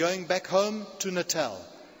 I'm going back home to Natal.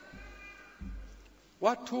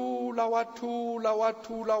 Wathula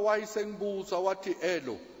wayisengibuza wathi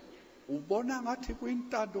Erlo, ubona ngathi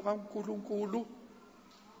kuyintando kaNkuluNkulu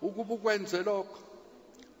ukuba ukwenze lokho?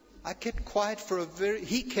 He kept quiet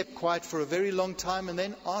for a very long time and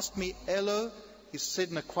then asked me, Erlo, he said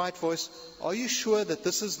in a quiet voice, are you sure that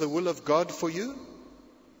this is the will of God for you?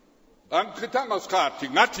 Angichithanga isikhathi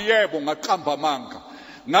ngathi yebo ngaqamba amanga.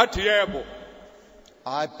 Ngathi yebo.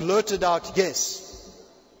 I blurted out, yes.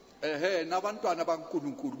 Nabantwana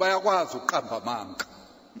baNkuluNkulu bayakwazi uqamba amanga.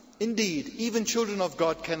 Indeed, even children of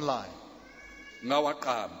God can lie.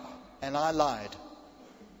 Ngawaqamba. And I lied.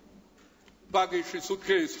 Pakisha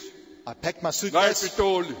isuitcase. I packed my suitcase.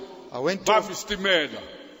 I went to istimela.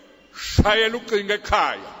 Shayela ucingo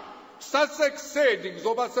ekhaya. Sasekuseni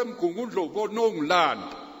ngizoba semgungundlovu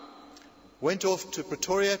nongilanda. Went off to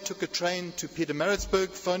Pretoria, took a train to Pietermaritzburg,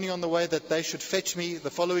 phoning on the way that they should fetch me the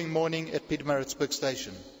following morning at Pietermaritzburg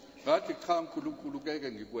station.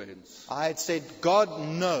 I had said, God,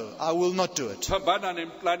 no, I will not do it.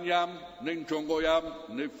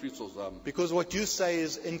 Because what you say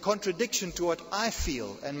is in contradiction to what I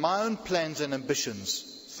feel and my own plans and ambitions.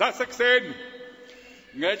 The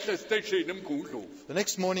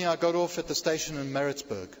next morning I got off at the station in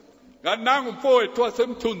Maritzburg.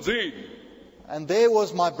 And there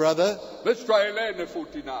was my brother,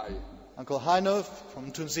 Uncle Heino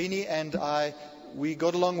from Tunzini, and we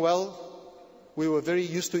got along well. We were very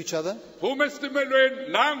used to each other.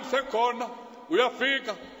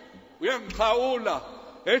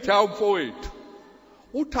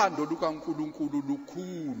 Uthando lukaNkuluNkulu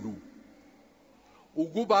lukhulu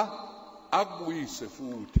ukuba akubuyise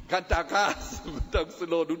futhi kanti akazi ukuthi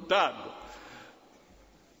akusilona uthando.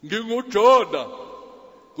 NginguJona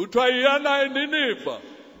kuthiwa iyana eNiniva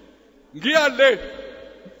ngiyale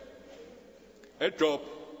eJob.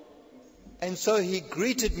 And so he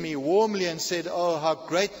greeted me warmly and said, oh, how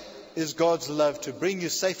great is God's love to bring you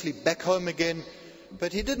safely back home again.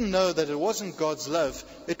 But he didn't know that it wasn't God's love.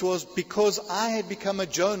 It was because I had become a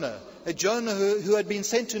Jonah who had been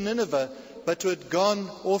sent to Nineveh, but who had gone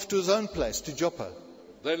off to his own place, to Joppa.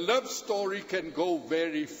 The love story can go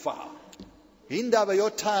very far. Indaba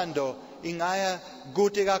yothando ingaya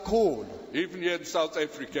kude kakhulu. Even here in South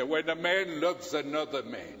Africa, when a man loves another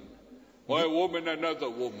man, or a woman another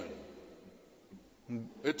woman,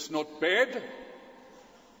 it's not bad.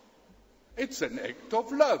 It's an act of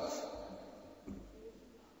love.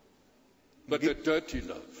 But a dirty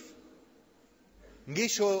love.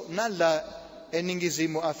 Ngisho nala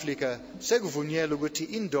eningizimu Afrika sekuvunyelwe ukuthi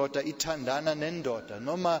indoda ithandana nendoda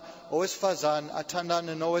noma owesifazane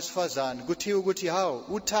athandane nowesifazane kuthiwa ukuthi hawo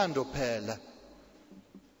uthando phela.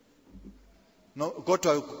 No,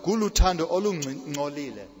 kodwa kuluthando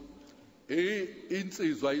olungcolile.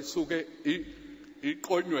 Insizwa isuke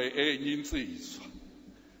iqonywe enye insizwa.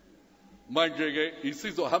 Manje ke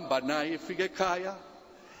isizohamba naye ifike ekhaya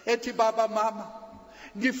ethi baba mama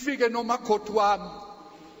ngifike nomakhothi wami.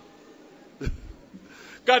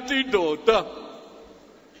 Kanti indoda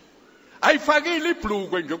ayifakile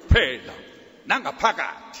ibhlukwe nje kuphela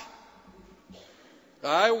nangaphakathi.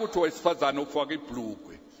 Hayi ukuthi owesifazane ufaka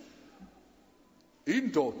ibhlukwe.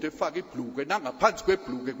 Indoda efaka ibhlukwe nangaphansi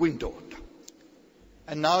kwebhlukwe kwindoda.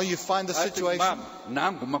 And now you find the situation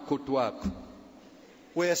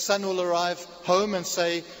where a son will arrive home and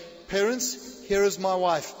say, parents, here is my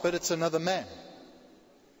wife, but it's another man.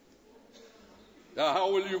 Now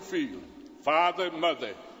how will you feel? Father and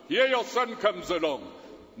mother, here your son comes along.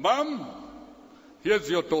 Mom, here's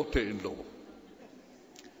your daughter-in-law.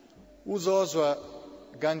 Uzozwa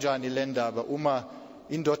kanjani le ndaba uma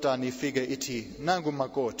indodana ifike ithi nangu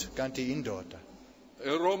makoti kanti indoda.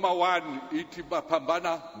 Roma 1 ithi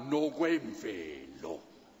baphambana nokwemvelo.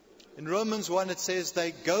 In Romans 1 it says they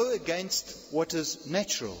go against what is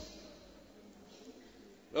natural.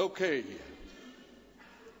 Okay.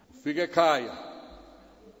 Ufike ekhaya.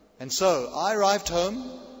 And so I arrived home.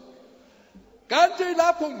 Kanti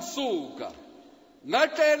lapho ngisuka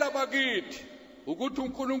ngatshela bakithi ukuthi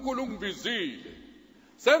uNkulunkulu ungibizile.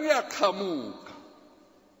 Sengiyaqhamuka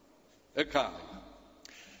ekhaya.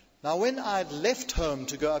 Now when I had left home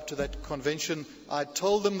to go up to that convention, I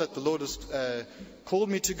told them that the Lord has called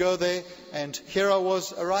me to go there, and here I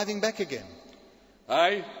was arriving back again.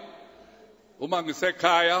 Hayi uma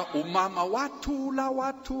ngisekhaya umama wathula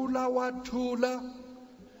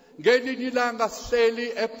ngelinye ilanga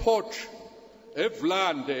sihleli eporch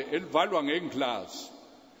evlande elivalwa ngenglass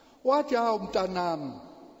wathi mntanami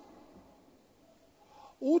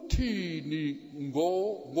uthini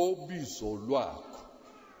ngobizo lwakho.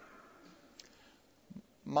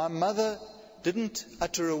 My mother didn't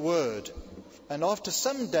utter a word, and after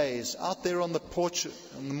some days out there on the porch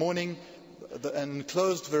in the morning, the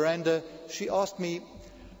enclosed veranda, she asked me,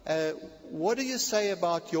 what do you say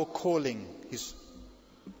about your calling?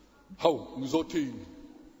 Hawu ngizothini?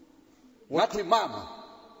 Ngathi mama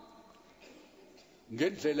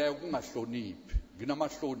ngendlela yokungahloniphi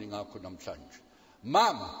nginamahloni ngakho namhlanje.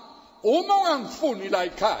 Mama uma ungangifuni la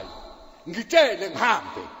ekhaya ngitshele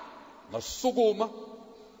ngihambe ngasukuma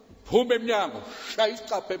phuma eminyango shaya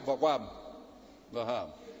isicapha emva kwami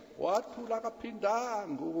ngahamba. Wathula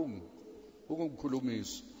akaphindanga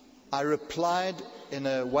ukungikhulumisa. I replied in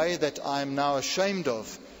a way that I'm now ashamed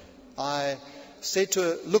of. I said to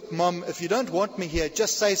her, look, Mom, if you don't want me here,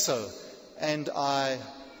 just say so. And I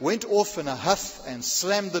went off in a huff and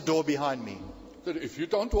slammed the door behind me. If you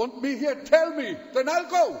don't want me here, tell me, then I'll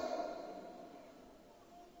go.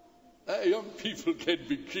 Young people can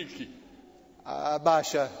be cheeky.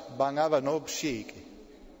 Abasha bangaba nobushiki.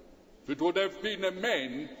 If it would have been a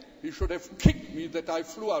man, he should have kicked me that I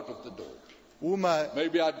flew out of the door.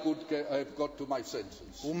 Maybe I'd have got to my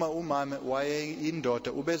senses. Umama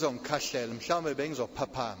wayeyindoda ubezongikahlela mhlawumbe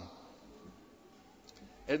bengizophaphama.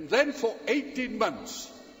 And then for 18 months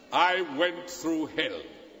I went through hell.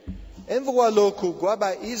 Emva kwalokhu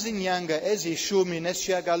kwaba izinyanga ezishumi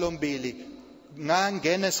nesishiyagalombili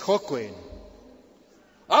ngangena esihogweni.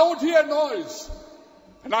 I would hear noise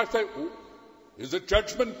and I say, is it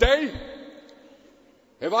judgment day?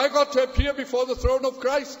 Have I got to appear before the throne of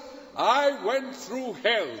Christ? I went through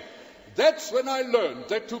hell. That's when I learned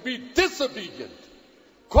that to be disobedient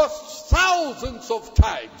costs thousands of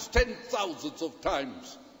times, 10,000s of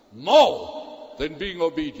times more than being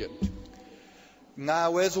obedient.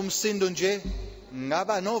 Ngaweza umsindo nje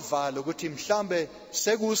ngaba novalo ukuthi mhlambe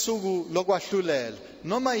sekusuku lokwahlulela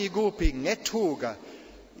noma yikuphi ngethuka.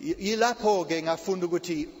 Yilapho ke ngafunda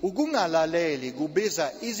ukuthi ukungalaleli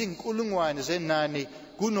kubiza izinkulungwane zenani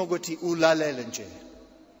kunokuthi ulalele nje.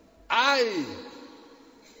 I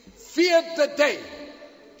feared the day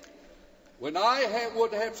when I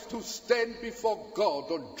would have to stand before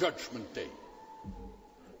God on Judgment Day.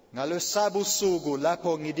 Ngalosaba usuku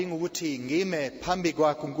lapho ngidinga ukuthi ngime phambi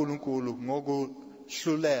kwakhe uNkulunkulu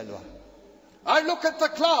ngokuhlulelwa. I look at the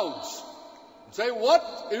clouds and say,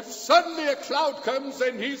 what if suddenly a cloud comes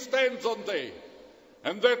and he stands on there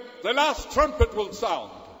and the last trumpet will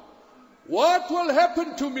sound? What will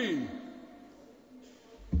happen to me?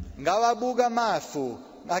 Ngawabuka mafu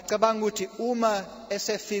ngacabanga ukuthi uma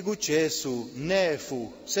esefika uJesu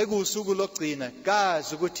nefu sekusuku lokugcina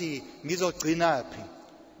kazi ukuthi ngizogcinaphi.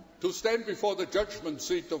 To stand before the judgment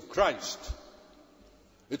seat of Christ,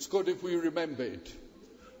 it's good if we remember it.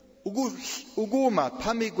 Ukuma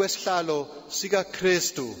phambi kwesihlalo sika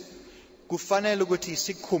Kristu kufanele ukuthi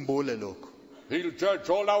sikhumbule lokho. He'll judge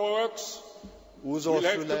all our works. We'll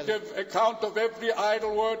have to give account of every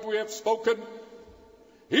idle word we have spoken.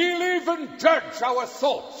 He'll even judge our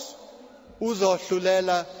thoughts.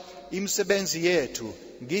 Uzohlulela imisebenzi yethu,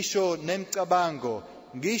 ngisho nemicabango,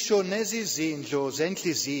 ngisho nezizindlo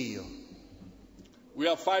zenhliziyo. We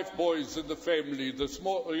have 5 boys in the family. The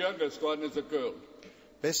youngest one is a girl.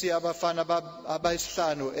 Bese abafana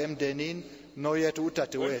abayisihlanu emndenini noyethu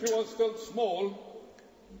udadewethu. When she was still small,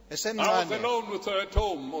 I was alone with her at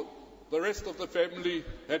home. The rest of the family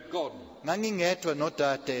had gone. Ngangingedwa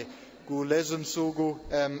nodade kulezo nsuku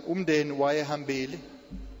umndeni wayehambile.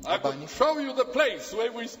 I could show you the place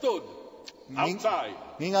where we stood outside.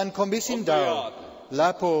 Nginganikhombisa indawo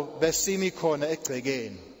lapho besimi khona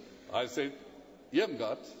egcekeni. I said,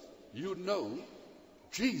 Yemgat, you know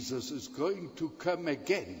Jesus is going to come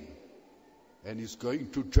again and he's going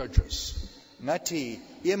to judge us. Ngathi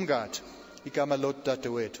Yemgat igama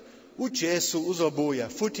lodadewethu uJesu uzobuya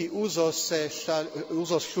futhi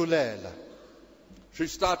uzosihlulela. She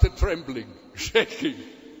started trembling, shaking.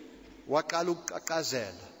 waqala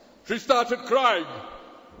ukuqaqazela, She started crying.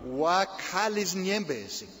 wakhala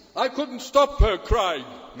izinyembezi. I couldn't stop her crying.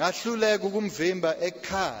 Ngahluleka ukumvimba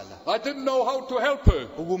ekhala, I didn't know how to help her.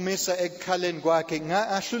 ukumisa ekukhaleni kwakhe.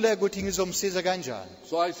 Ngahluleka ukuthi ngizomsiza kanjani.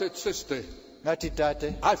 So I said, sister, Ngathi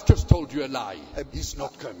tate, I've just told you a lie. He's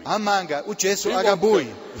not coming. amanga uJesu He won't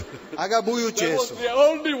akabuyi. Akabuyi That was uJesu. the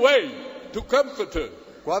only way to comfort her.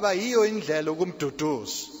 Kwaba yiyo indlela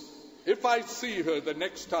ukumduduza. If I see her the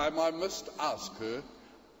next time, I must ask her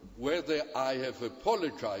whether I have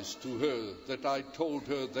apologized to her that I told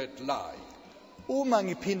her that lie. Uma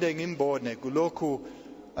ngiphinde ngimbone kulokhu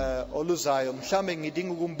oluzayo, mhlambe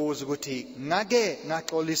ngidinga ukumbuza ukuthi ngake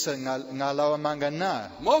ngaxolisa ngalawa manga na.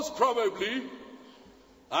 Most probably,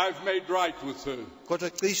 I've made right with her. Kodwa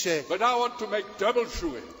cishe But I want to make double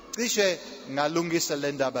sure. ngalungisa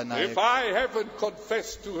le ndaba naye. If I haven't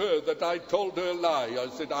confessed to her that I told her a lie, I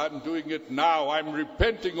said, I'm doing it now. I'm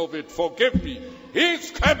repenting of it. Forgive me.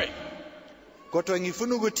 He's coming. Kodwa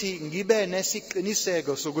ngifuna ukuthi ngibe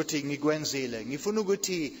nesiqiniseko sokuthi ngikwenzile. Ngifuna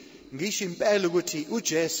ukuthi ngisho impela ukuthi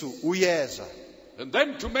uJesu uyeza. And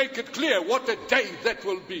then to make it clear what a day that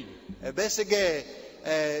will be. Bese ke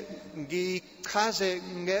ngichaze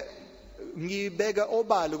ngibeka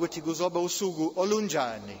obala ukuthi kuzoba usuku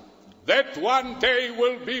olunjani. That one day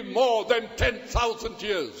will be more than 10,000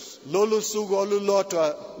 years. Lolu suku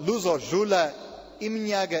olulodwa luzodlula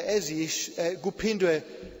iminyaka kuphindwe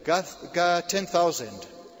ka 10,000.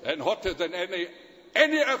 And hotter than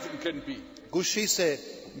any oven can be. Kushise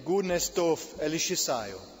kunestove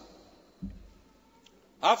elishisayo.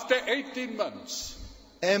 After 18 months,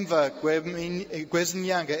 Emva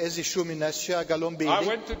kwezinyanga ezishumi I nesishiyagalombili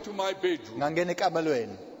went into my bedroom ngangena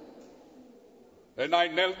ekamelweni and I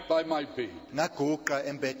knelt by my bed. ngaguqa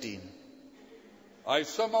embedeni. I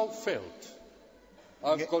somehow felt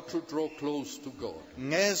I've got to draw close to God.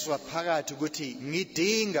 Ngezwa phakathi ukuthi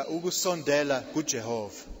ngidinga ukusondela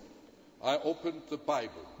kuJehova. I opened the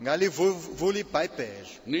Bible, Ngalivula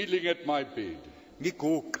iBhayibheli, kneeling at my bed,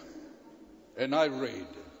 ngiguqa, and I read.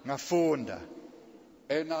 ngafunda.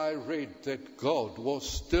 And I read that God was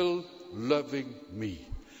still loving me.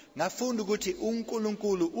 Ngafunda ukuthi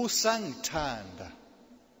uNkulunkulu usangithanda.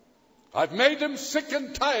 I've made him sick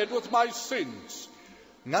and tired with my sins,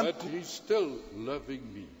 but Ngam- he's still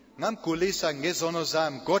loving me. Ngamgulisa ngezono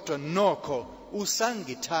zami kodwa nokho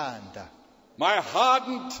usangithanda. My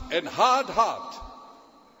hardened and hard heart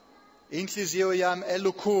Inhliziyo yami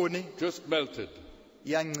elukhuni just melted.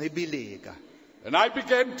 yancibilika. And I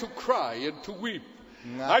began to cry and to weep.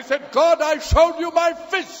 Nga- I said, God, I showed you my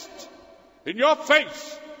fist in your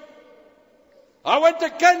face. I went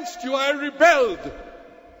against you, I rebelled.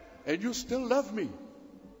 And you still love me.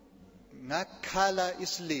 Ngakhala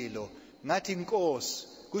isililo ngathi Nkosi,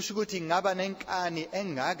 kusho ukuthi ngaba nenkani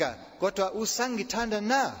engaka kodwa usangithanda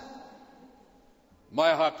na. My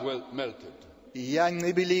heart melted.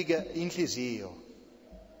 Yancibilika inhliziyo.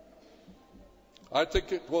 I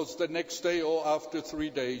think it was the next day or after 3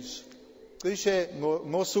 days. Cishe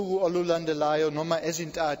ngosuku olulandelayo noma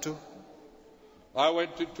ezintathu I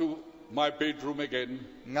went into my bedroom again.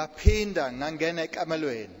 ngaphinda ngangena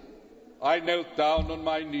ekamelweni. I knelt down on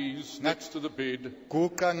my knees next to the bed.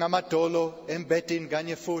 Guqa ngamadolo embedeni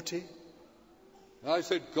kanye futhi. I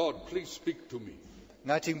said, God, please speak to me.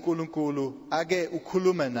 Ngathi uNkulunkulu ake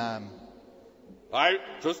ukhulume nami. I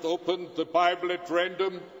just opened the Bible at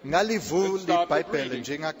random, Ngalivula iBhayibheli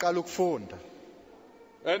nje ngaqala ukufunda.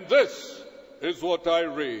 and this is what I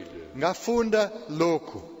read. Ngafunda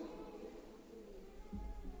lokhu.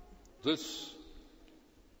 This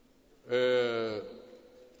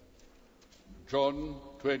John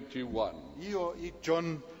 21. Iyo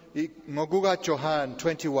iJohn ngokuka John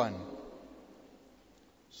 21.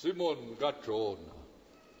 Simon kaJona,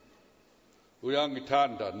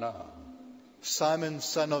 uyangithanda na? Simon,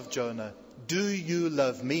 son of Jonah, do you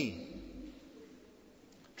love me?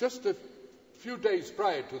 Just a few days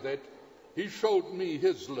prior to that, he showed me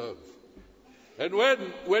his love. And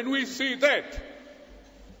when we see that,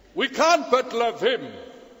 we can't but love him.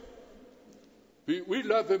 We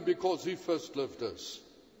love him because he first loved us.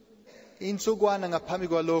 Insukwana ngaphambi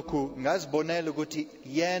kwalokhu ngazibonela ukuthi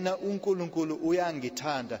yena uNkulunkulu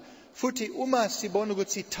uyangithanda. Futhi uma sibona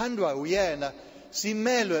ukuthi sithandwa uyena,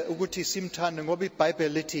 simelwe ukuthi simthande ngoba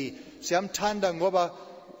iBhayibheli lithi siyamthanda ngoba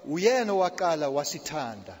uyena waqala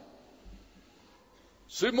wasithanda.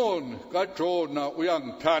 Simon kaJona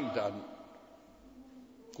uyangithanda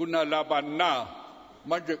kunalaba na,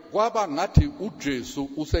 manje kwaba ngathi uJesu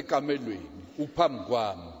usekamelweni uphambi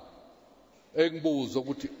kwami engibuza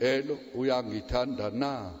ukuthi Erlo uyangithanda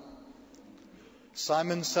na?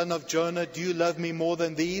 Simon, son of Jonah, do you love me more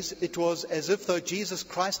than these? It was as if though Jesus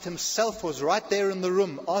Christ himself was right there in the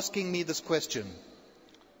room asking me this question.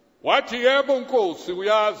 Wathi yebo Nkosi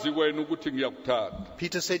uyazi wena ukuthi ngiyakuthanda.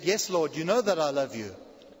 Peter said, yes, Lord, you know that I love you.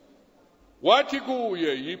 Wathi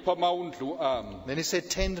kuye yipha amawundlu ami. Then he said,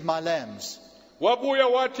 tend my lambs. Wabuya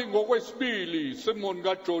wathi ngokwesibili Simon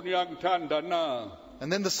kaJona uyangithanda na.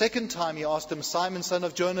 And then the second time he asked him, Simon, son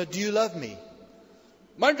of Jonah, do you love me?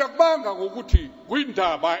 Manje akubanga ngokuthi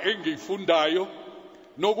kwindaba engiyifundayo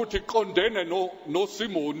nokuthi qondene no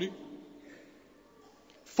Simoni.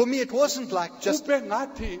 For me, it wasn't like just Ube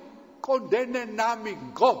ngathi qondene nami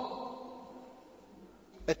ngo.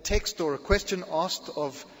 a text or a question asked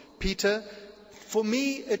of Peter. For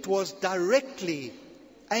me, it was directly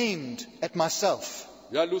aimed at myself.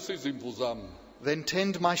 Yalusa izimvu zami. Then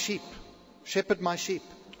tend my sheep, shepherd my sheep.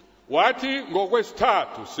 Wathi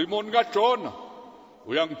ngokwesithathu Simon kaJona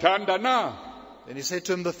uyangithanda na. Then he said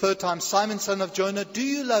to him the third time, Simon, son of Jonah, do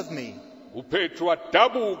you love me? uPetru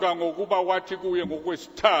wadabuka ngokuba wathi kuye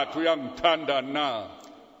ngokwesithathu uyangithanda na.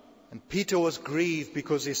 And Peter was grieved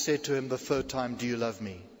because he said to him the third time, do you love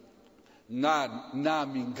me?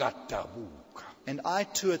 Nami ngadabuka. And I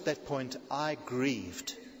too at that point, I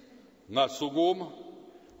grieved. Ngasukuma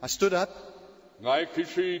I stood up, ngaya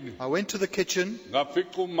ekhishini I went to the kitchen,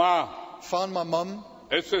 ngafica uma found my mum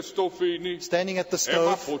esestofini standing at the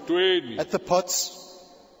stove, emabhotweni at the pots.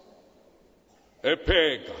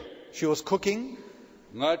 epheka. She was cooking.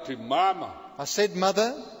 Ngathi mama I said,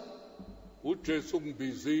 Mother, uJesu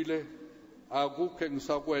ngibizile akukho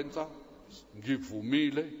engisakwenza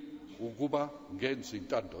ngivumile ukuba ngenze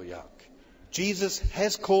intando yakhe. Jesus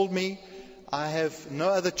has called me. I have no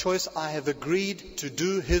other choice. I have agreed to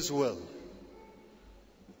do his will.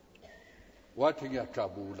 Wathi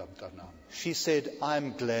ngiyajabula mntanami. She said,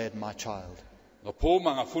 I'm glad, my child.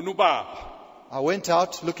 Ngaphuma ngafuna ubaba. I went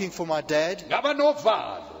out looking for my dad. Ngaba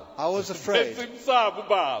novalo. I was afraid. Besimsaba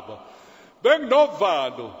ubaba.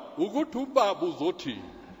 Benginovalo ukuthi ubaba uzothini.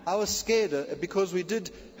 I was scared because we did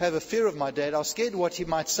have a fear of my dad. I was scared what he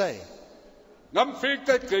might say.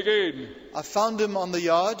 Ngamfica egcekeni. I found him on the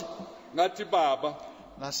yard Ngathi baba,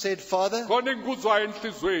 and I said, Father, khona engikuzwayo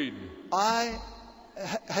enhlizweni. I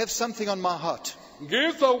have something on my heart.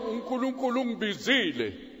 Ngizwa uNkulunkulu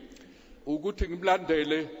ngibizile ukuthi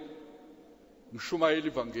ngimlandele ngishumayela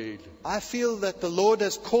ivangeli. I feel that the Lord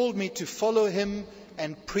has called me to follow him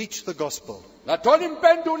and preach the gospel. Ngathola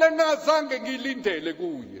impendulo engazange ngilindele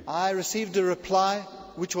kuye. I received a reply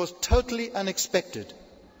which was totally unexpected.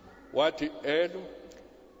 Wathi Erlo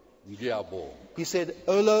ngiyabonga. He said,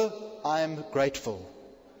 Erlo, I am grateful.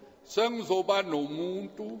 Sengizoba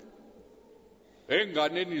nomuntu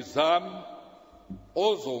enganeni zami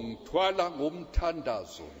ozongithwala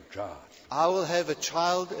ngomthandazo njalo. I will have a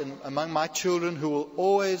child among my children who will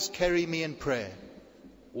always carry me in prayer.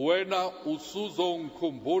 Wena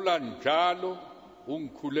usuzongikhumbula njalo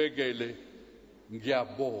ungikhulekele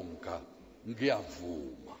ngiyabonga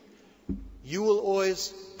ngiyavuma. You will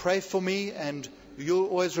always pray for me and you'll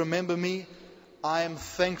always remember me. I am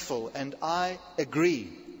thankful and I agree.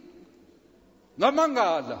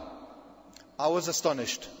 Ngamangala. I was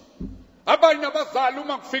astonished. Abanye abazali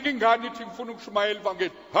uma kufika ingane ithi ngifuna ukushumayela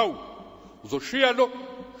ivangeli. Hawu, uzoshiya lo,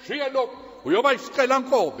 shiya lo, uyoba isicela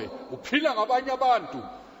nkobe, uphila ngabanye abantu.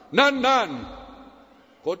 Nani.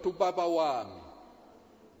 Kodwa ubaba wami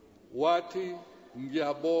wathi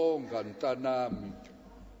ngiyabonga ntanami.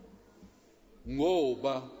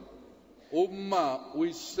 Ngoba uma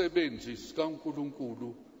uyisebenzisa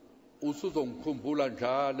kaNkulunkulu usuzongikhumbula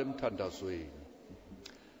njalo emthandazweni.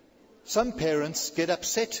 Some parents get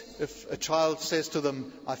upset if a child says to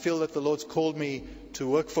them, I feel that the Lord's called me to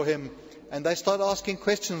work for him. And they start asking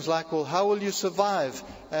questions like, well, how will you survive?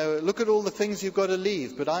 Look at all the things you've got to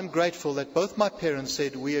leave. But I'm grateful that both my parents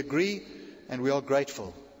said, we agree and we are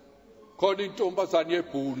grateful. Khona intombazane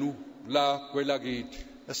yebhunu la kwelakithi.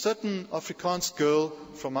 A certain Afrikaans girl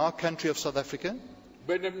from our country of South Africa,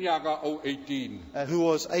 Beneminyaka 18. who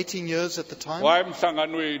was 18 years at the time,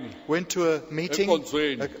 Wayemhlanganweni went to a meeting,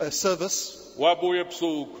 enkonzweni. a service, Wabuya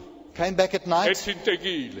ebusuku came back at night,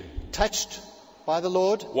 ethintekile. touched by the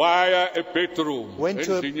Lord, Waya ebedroom Went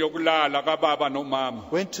to a- endlini yokulala kababa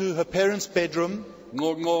nomama. went to her parents' bedroom.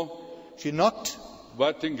 Nqonqo She knocked.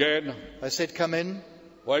 bathi ngena. They said, come in.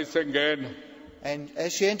 Wayesengena. And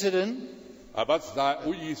as she entered in, Abaza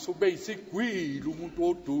uyise ube isigwili umuntu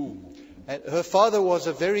odumo. her father was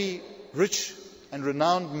a very rich and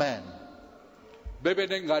renowned man. Bebe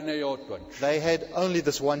nengane yodwa nje. They had only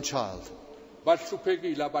this one child.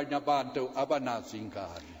 Bahluphekile abanye abantu abanazo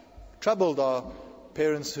ingane. Troubled are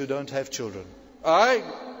parents who don't have children. Hayi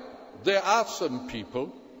there are some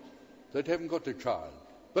people that haven't got a child,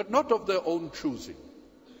 but not of their own choosing.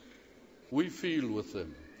 We feel with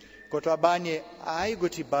them. Kodwa abanye hayi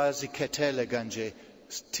ukuthi bazikhethele kanje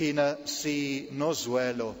thina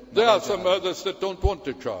sinozwelo. There are some others that don't want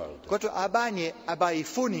a child. Kodwa abanye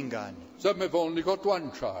abayifuni ingane. Some have only got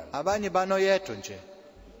one child. Abanye banoyedwa nje.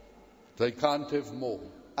 They can't have more.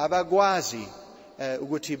 Abakwazi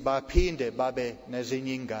ukuthi baphinde babe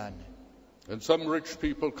nezinye ingane. And some rich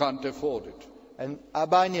people can't afford it. And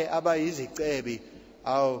abanye abayizicebi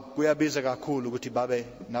kuyabiza kakhulu ukuthi babe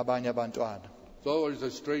nabanye abantwana. It's always a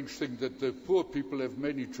strange thing that the poor people have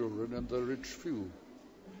many children and the rich few.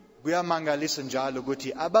 Kuyamangalisa njalo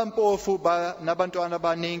ukuthi abampofu nabantwana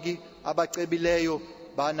abaningi, abacebileyo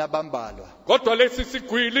banabambalwa. Kodwa lesi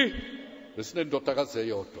sigwili besinendodakazi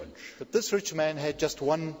eyodwa nje. But this rich man had just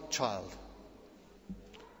one child.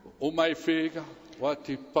 Uma ifika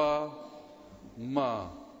wathi pa ma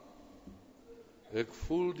ek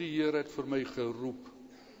voel die Here het vir my geroep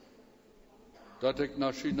dat ek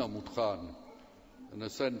na China moet gaan en 'n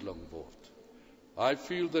sendeling word. I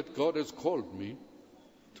feel that God has called me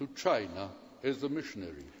to China as a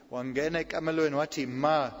missionary. Wangena ekamelweni wathi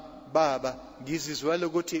baba ngizizwela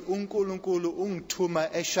ukuthi uNkulunkulu ungithuma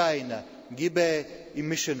eShayina ngibe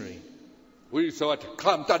imissionary. Uyise wathi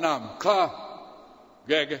cha mntanami cha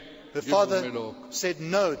ngeke. The father said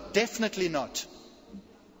no, definitely not.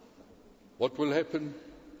 What will happen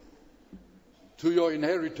to your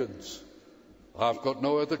inheritance? I've got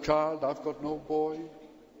no other child, I've got no boy.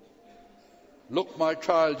 Look, my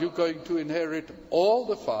child, you're going to inherit all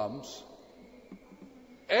the farms,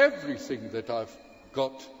 everything that I've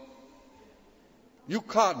got. You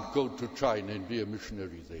can't go to China and be a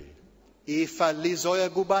missionary there. Ifa lizoya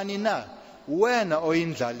kubani na? Wena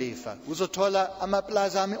oyindlalifa uzothola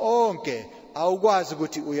amaplaza ami onke, awukwazi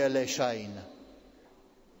ukuthi uyele eShayina.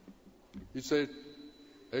 He said,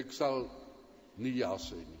 ek sal nie ja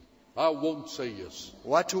sê nie. I won't say yes.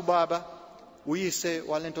 Wathi ubaba uyise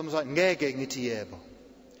walentombazana ngeke ngithi yebo.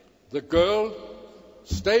 The girl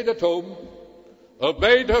stayed at home,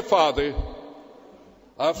 obeyed her father.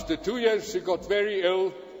 After 2 years she got very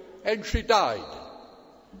ill and she died.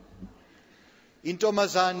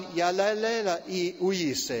 Intombazana yalalela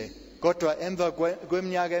uyise, kodwa emva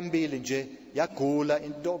kweminyaka emibili nje yagula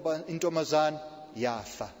intombazana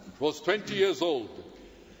yafa. She was 20 years old.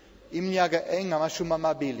 Iminyaka engamashumi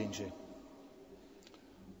amabili nje.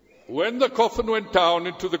 When the coffin went down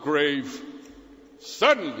into the grave,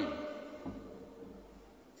 suddenly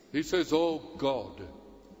he says, "Oh God,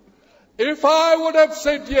 if I would have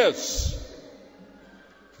said yes,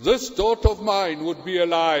 this daughter of mine would be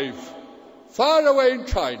alive, far away in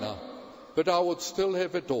China, but I would still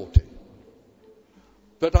have a daughter.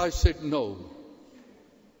 But I said no.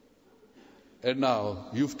 And now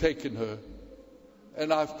you've taken her,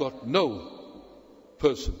 and I've got no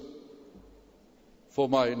person for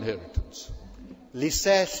my inheritance."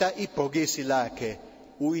 Lisehla ibhokisi lakhe,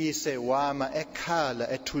 uyise wama ekhala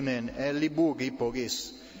ethuneni elibuka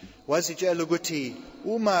ibhokisi. Wazitshela ukuthi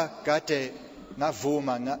uma kade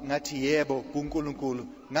ngavuma ngathi yebo kuNkulunkulu,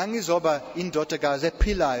 ngangizoba indodakazi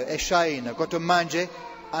ephilayo eShayina, kodwa manje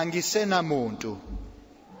angisenamuntu.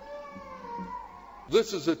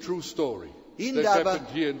 This is a true story that happened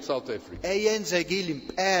here in South Africa. Eyenzekile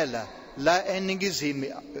impela la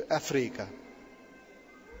eningizimu Afrika.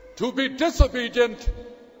 To be disobedient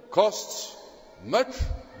costs much,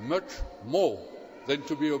 much more than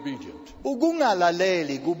to be obedient.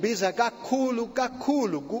 Ukungalaleli kubiza kakhulu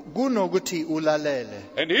kunokuthi ulalele.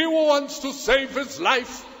 And he who wants to save his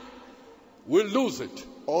life will lose it.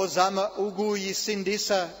 Ozama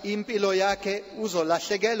ukuyisindisa impilo yakhe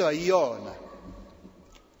uzolahlekelwa yiyona.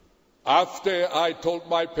 After I told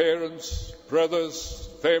my parents, brothers,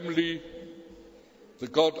 family,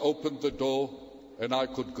 that God opened the door and I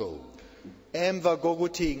could go. Emva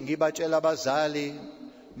kokuthi ngibatshela abazali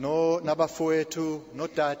nabafowethu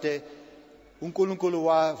nodade, uNkulunkulu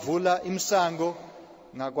wavula imsango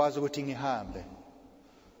ngakwazi ukuthi ngihambe.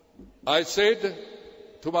 I said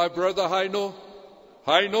to my brother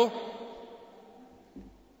Heino,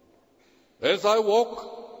 as I walk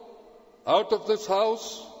out of this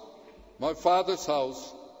house, my father's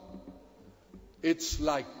house, it's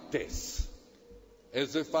like death,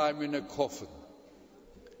 as if I'm in a coffin.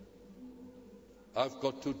 I've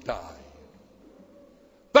got to die.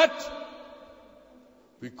 But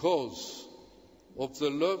because of the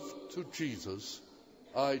love to Jesus,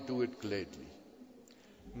 I do it gladly.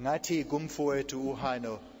 Ngathi kumfowethu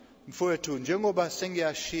uHano, mfowethu njengoba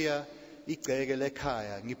sengiyashiya igceke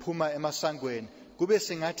lekhaya, ngiphuma emasangweni, kube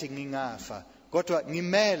sengathi ngingafa, kodwa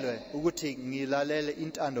ngimelwe ukuthi ngilalele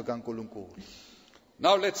intando kaNkulunkulu.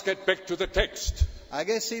 Now let's get back to the text.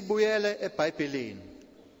 Ake sibuyele eBhayibhelini.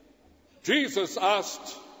 Jesus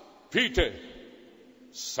asked Peter,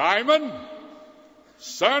 Simon,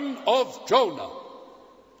 son of Jonah.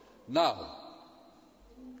 Now,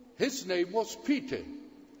 his name was Peter.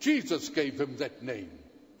 Jesus gave him that name.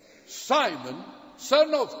 Simon,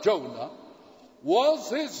 son of Jonah, was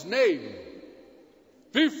his name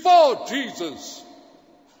before Jesus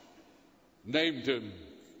named him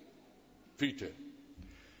Peter.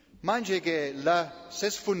 Manje ke la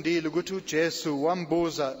sesifundile ukuthi uJesu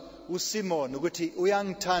wambuza uSimon ukuthi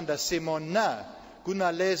uyangithanda Simon na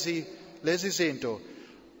kunalezi zinto.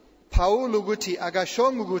 Paul ukuthi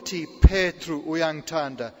akashonga ukuthi Petru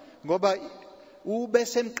uyangithanda ngoba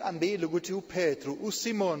ubesemqambile ukuthi uPetru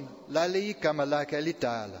uSimon lale igama lakhe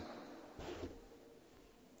elidala.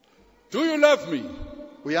 Do you love me?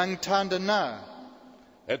 Uyangithanda na?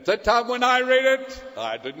 At that time when I read it,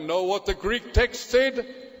 I didn't know what the Greek text said.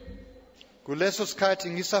 Kuleso sikhathi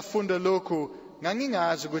ngisafunda lokhu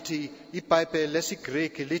ngangingazi ukuthi iBhayibheli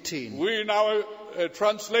lesiGreek lithini. We in our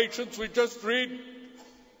translations we just read,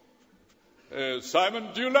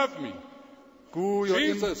 Simon, do you love me?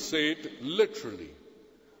 Jesus said literally,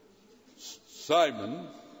 Simon,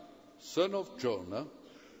 son of Jonah,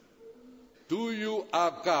 do you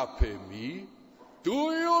agape me?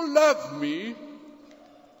 Do you love me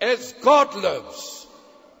as God loves?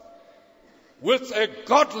 With a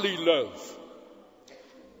godly love.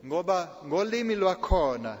 Ngoba ngolimi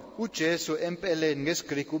lwakhona uJesu empeleni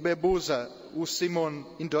ngesiGreek ubebuza uSimon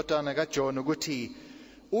indodana kaJona ukuthi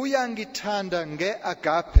uyangithanda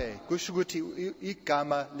ngeagape, kusho ukuthi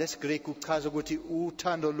igama lesiGreek uchaza ukuthi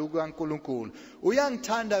uthando lukaNkulunkulu.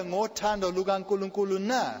 Uyangithanda ngothando lukaNkulunkulu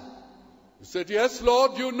na? He said, yes,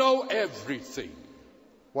 Lord, you know everything.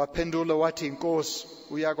 Waphendula wathi Nkosi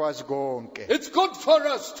uyakwazi konke. It's good for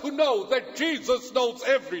us to know that Jesus knows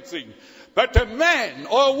everything. But a man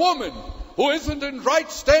or a woman who isn't in right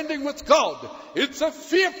standing with God, it's a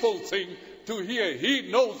fearful thing to hear he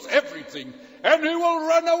knows everything and he will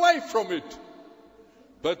run away from it.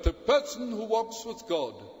 But the person who walks with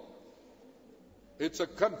God, it's a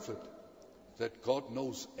comfort that God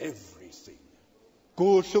knows everything.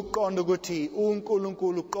 Kuhle uqonda ukuthi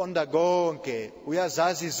uNkulunkulu uqonda konke,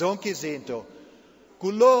 uyazazi zonke izinto.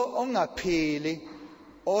 Kulo ongaphili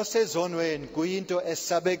osezonweni kuyinto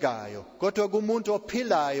esabekayo, kodwa kumuntu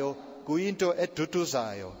ophilayo kuyinto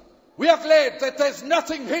eduduzayo. We are glad that there's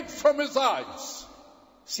nothing hid from his eyes.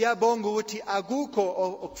 Siyabonga ukuthi akukho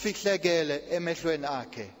okufihlekele emehlweni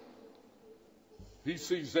akhe. He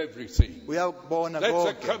sees everything. Uyabona That's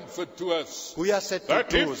a konke. comfort to us. But if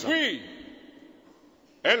Uyaseduduza. we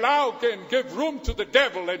allow and give room to the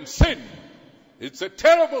devil and sin, it's a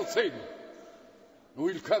terrible thing.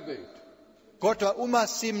 We'll cover it. Kodwa uma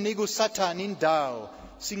simnika uSathane indawo,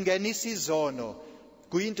 singenisa izono,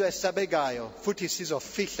 kuyinto esabekayo futhi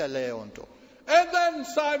sizofihla leyo nto. And then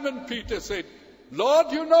Simon Peter said,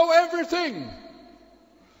 Lord, you know everything.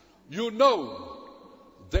 You know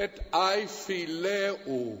that I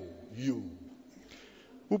phileo you.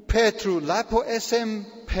 uPetru lapho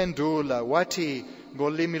esemphendula wathi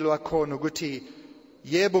ngolimi lwakhona ukuthi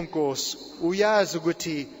yebo Nkosi uyazi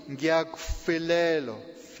ukuthi ngiyakufilelo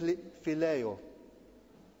phileo.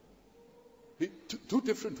 Two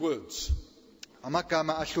different words.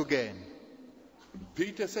 Amagama ahlukene.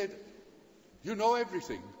 Peter said, you know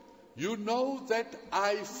everything. You know that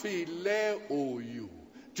I phileo you.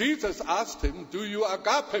 Jesus asked him, do you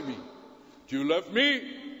agape me? Do you love me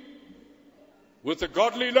with a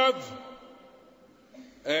godly love?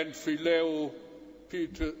 And phileo,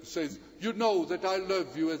 Peter says, you know that I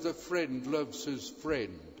love you as a friend loves his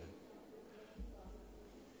friend.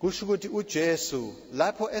 Kusho ukuthi uJesu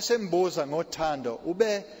lapho esembuza ngothando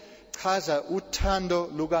ube chaza uthando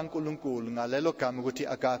lukaNkulunkulu ngalelo gama ukuthi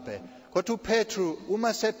agape. Kodwa uPetru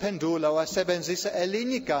uma sephendula wasebenzisa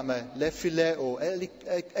elinye igama lefileo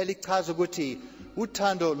elichaza ukuthi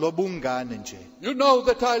uthando lobungane nje. You know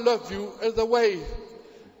that I love you the way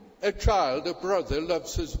a child, a brother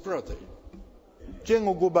loves his brother.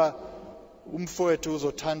 Njengokuba umfowethu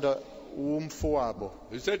uzothanda umfowabo.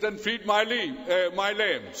 He said, and feed my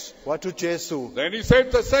lambs. Wathi uJesu Then he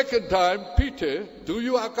said the second time, Peter, do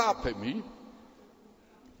you agape me?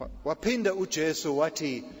 waphinda uJesu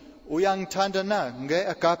wathi uyangithanda na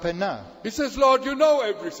ngeagape na? He says, Lord, you know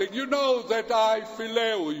everything. You know that I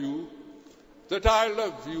phileo you, that I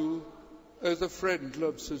love you as a friend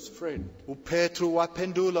loves his friend. uPetru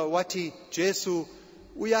waphendula wathi Jesu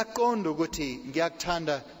uyaqonda ukuthi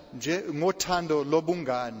ngiyakuthanda nje ngothando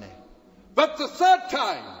lobungane. But the third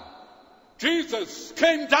time, Jesus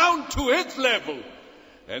came down to his level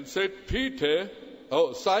and said,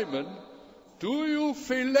 Simon, do you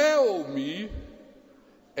phileo me?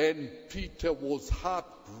 And Peter was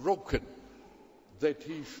heartbroken that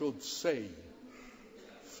he should say,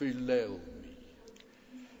 phileo me.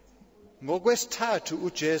 Ngokwesithathu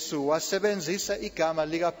uJesu wasebenzisa igama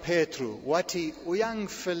lika Petru wathi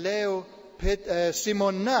uyangifileo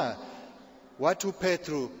Simon na. Wathi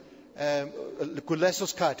uPetru kuleso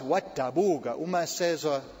sikhathi wadabuka uma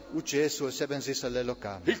sezwa uJesu esebenzisa lelo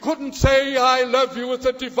gama. He couldn't say, I love you with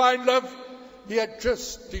a divine love. He had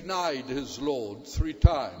just denied his Lord 3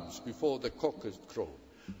 times before the cock had crowed.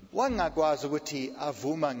 Wangakwazi ukuthi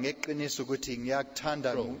avuma ngeqiniso ukuthi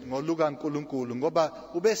ngiyakuthanda ngoluka uNkulunkulu ngoba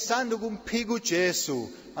ubesanda ukumphika uJesu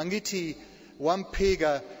angithi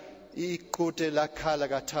wamphika iqhute lakhala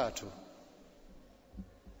kathathu.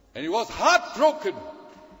 And he was heartbroken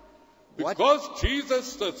because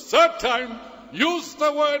Jesus the 3rd time used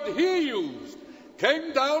the word he used,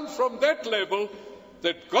 came down from that level,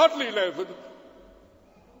 that godly level,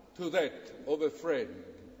 to that of a friend,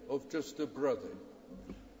 of just a brother.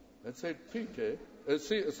 And said,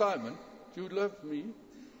 Simon, do you love me?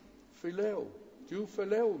 Phileo. Do you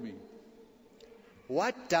phileo me?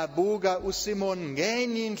 Wadabuka uSimon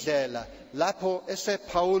ngenye indlela lapho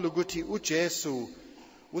esephawula ukuthi uJesu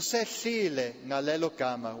usehlile ngalelo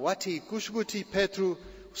gama. Wathi kusho ukuthi Petru,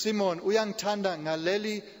 Simon uyangithanda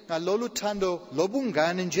ngalolu thando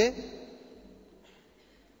lobungane nje.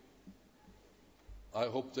 I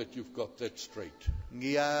hope that you've got that straight.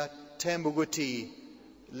 Ngiyathemba ukuthi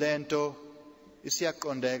lento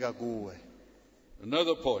isiyaqondeka kuwe.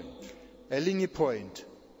 Another point. Elinye point.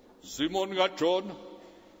 Simon kaJohn,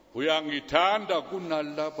 uyangithanda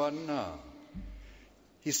kunalaba na?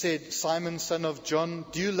 He said, Simon, son of John,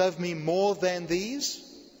 do you love me more than these?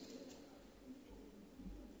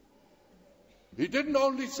 He didn't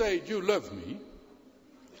only say, do you love me?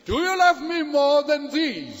 Do you love me more than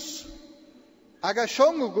these?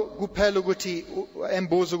 Akashongo kuphela ukuthi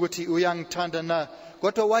embuzo ukuthi uyangithanda na,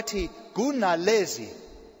 kodwa wathi kunalezi.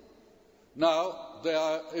 Now, there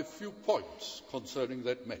are a few points concerning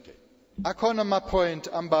that matter. Akhona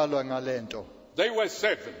point ambalwa ngalento. They were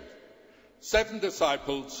 7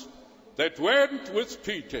 disciples that went with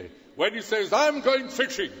Peter when he says, I'm going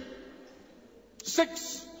fishing.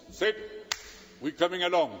 6 said, we're coming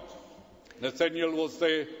along. Nathaniel was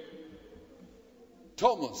there.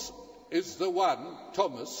 Thomas is the one,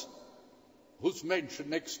 Thomas, who's mentioned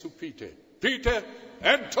next to Peter. Peter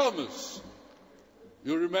and Thomas.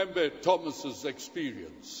 You remember Thomas's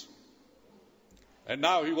experience. And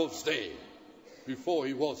now he was there. Before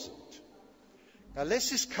he wasn't.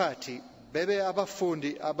 Ngalesi sikhathi bebe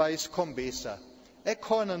abafundi abayisikhombisa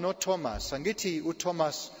ekhona noThomas. Angithi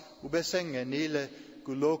uThomas ubesengenile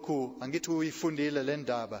kulokhu angithi uyifundile le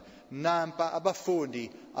ndaba. Nampa abafundi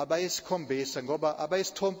abayisikhombisa ngoba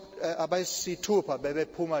abayisithupha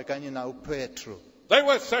bebephuma kanye na uPetru. They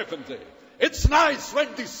were 7 there. It's nice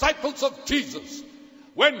when disciples of Jesus,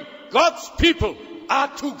 when God's people are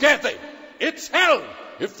together. It's hell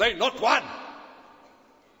if they're not one.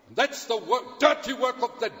 That's the dirty work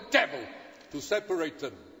of the devil to separate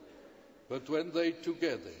them. But when they're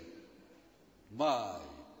together,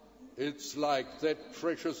 it's like that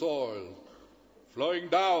precious oil flowing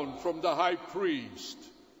down from the high priest,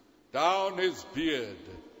 down his beard,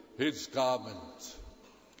 his garment.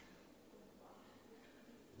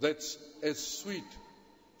 That's a sweet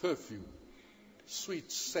perfume,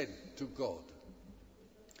 sweet scent to God.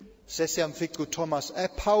 Sesiyamfica uThomas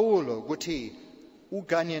ePaulo ukuthi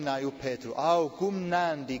uganye naye uPetru. Awu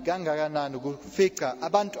kumnandi kangakanani ukufica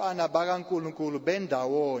abantwana bakaNkulunkulu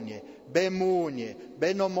bendawonye, bemunye,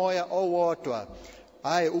 benomoya owodwa.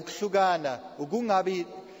 Hayi ukuhlukana ukungabi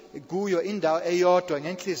kuyo indawo eyodwa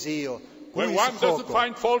ngenhliziyo. When one doesn't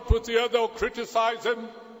find fault with the other or criticize him,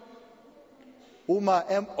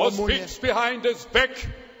 or speaks behind his back,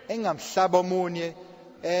 engamhlaba omunye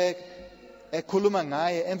ekhuluma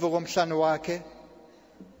ngaye emva komhlane wakhe.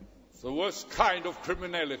 It's the worst kind of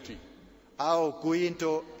criminality. Awu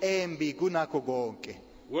kuyinto embi kunakho konke.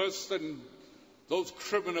 Worse than those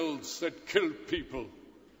criminals that kill people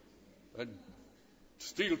and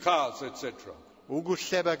steal cars, etc.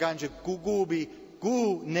 Ukuhleba kanje kukubi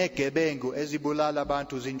kunegebengu ezibulala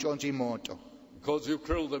abantu zintshontsha imoto. Because you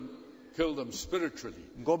kill them spiritually.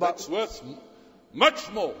 That's worse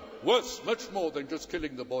much more than just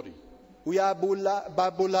killing the body.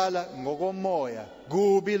 Babulala ngokomoya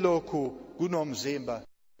kubi lokhu kunomzimba.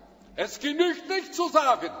 Es genügt nicht zu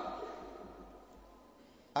sagen,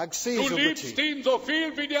 Akusizo du liebst ihn so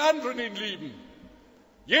viel wie die anderen ihn lieben.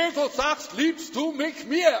 Jesus sagt, liebst du mich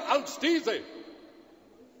mehr als diese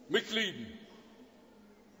mich lieben?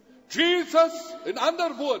 Jesus, in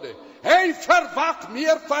anderen woorden, hij verwacht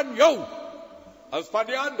meer van jou als van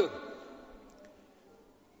die anderen.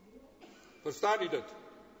 Verstaan je dat?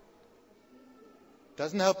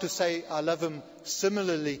 Doesn't help to say, I love him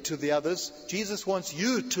similarly to the others. Jesus wants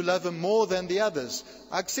you to love him more than the others.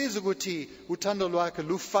 Akusizi ukuthi uthando lwakhe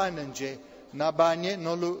lufane nje nabanye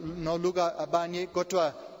noluka abanye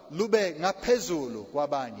kodwa lube ngaphezulu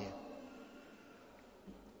kwabanye.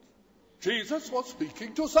 Jesus was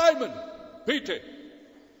speaking to Simon Peter,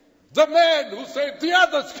 the man who said, the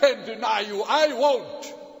others can deny you, I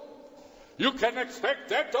won't. You can expect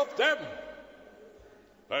that of them,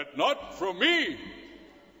 but not from me.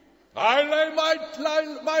 I lay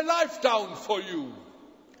my life down for you.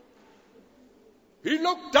 He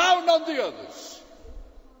looked down on the others,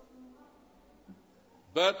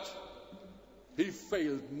 but he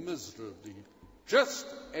failed miserably, just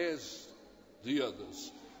as the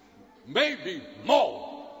others, maybe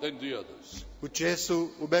more than the others. uJesu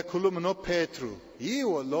ubekhuluma noPetru,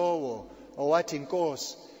 yiwo lowo owathi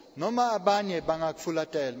Nkosi, noma abanye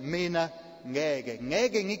bangakufulatela, mina ngeke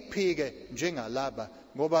ngikuphike njengalaba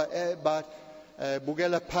ngoba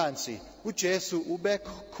bukela phansi. uJesu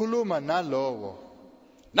ubekhuluma nalowo.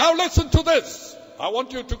 Now listen to this. I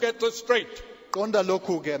want you to get this straight. Qonda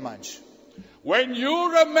lokhu ke manje. When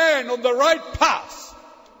you remain on the right path,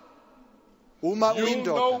 Uma you know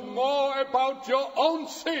uyindoda more about your own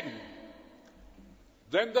sin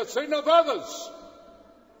than the sin of others.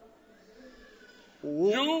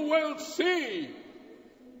 You will see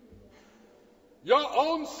your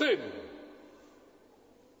own sin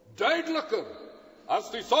duidelijker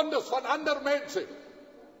als die zondes van andere mensen.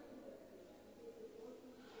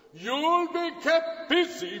 You'll be kept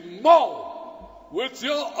busy more with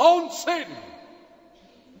your own sin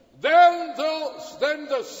than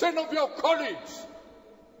the sin of your colleagues.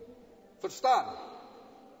 Verstaan?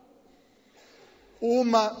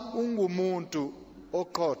 uma ungumuntu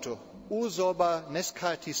oqotho uzoba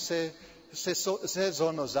nesikhathi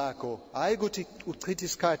sezono zakho, hayi ukuthi uchithe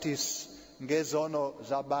isikhathi ngezono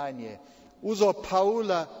zabanye.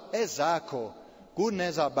 Uzophawula ezakho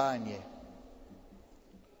kunezabanye.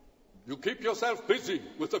 You keep yourself busy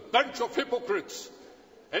with a bunch of hypocrites.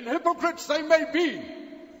 And hypocrites they may be,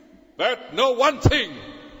 but know one thing,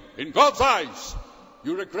 in God's eyes,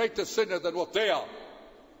 you're a greater sinner than what they are.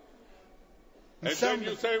 And then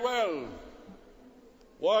you say, well,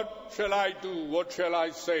 what shall I do? What shall I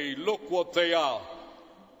say? Look what they are.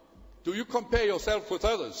 Do you compare yourself with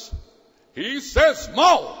others? He says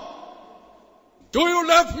more. Do you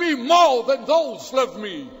love me more than those love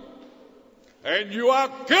me? And you are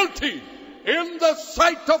guilty in the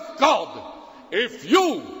sight of God if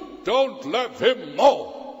you don't love him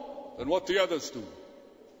more than what the others do.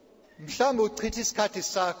 Mhlambe uchitha isikhathi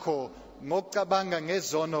sakho ngokucabanga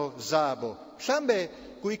ngezono zabo. Mhlambe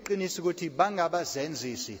kuyiqiniso ukuthi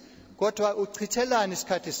bangabazenzisi. Kodwa uchithelani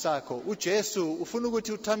isikhathi sakho? uJesu ufuna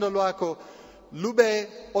ukuthi uthando lwakho lube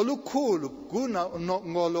olukhulu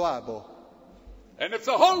kunolwabo. And if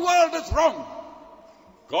the whole world is wrong,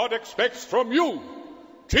 God expects from you,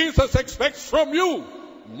 Jesus expects from you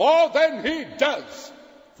more than he does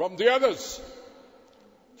from the others.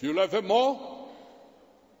 Do you love him more?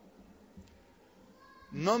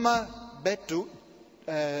 Noma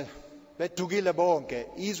bedukile bonke,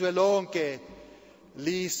 izwe lonke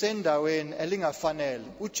lisendaweni elingafanele.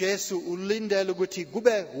 uJesu ulindele ukuthi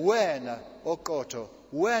kube wena oqotho,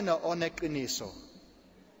 wena oneqiniso.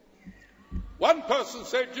 One person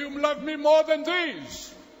said, do you love me more than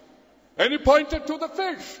these? And he pointed to the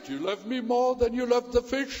fish. Do you love me more than you love the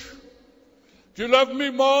fish? Do you love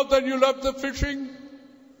me more than you love the fishing?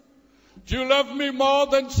 Do you love me more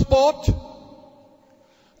than sport?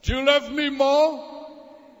 Do you love me more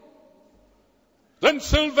than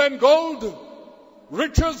silver and gold,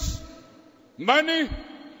 riches, money?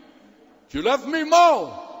 Do you love me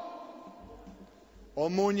more?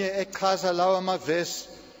 Omunye echaza lawa mavesi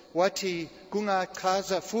wathi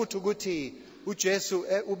kungachaza futhi ukuthi uJesu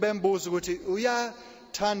ubembuza ukuthi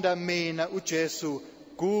uyathanda mina uJesu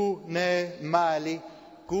kunemali,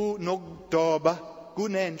 kunokudoba,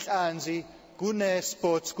 kunenhlanzi,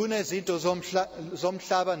 kunesports, kunezinto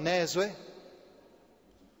zomhlaba nezwe.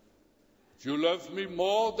 Do you love me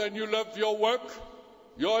more than you love your work,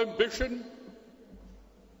 your ambition,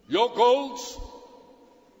 your goals?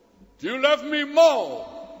 Do you love me more?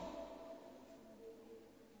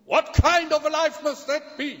 What kind of a life must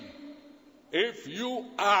that be if you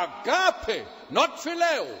agape, not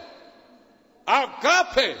phileo,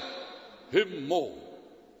 agape him more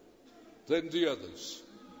than the others?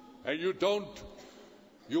 And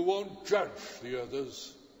you won't judge the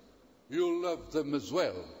others. You'll love them as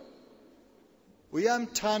well.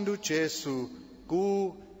 Uyamthanda uJesu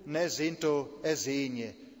kunezinto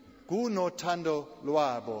ezinye. Kunothando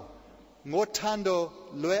lwabo. Ngothando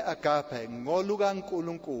lwe-agape,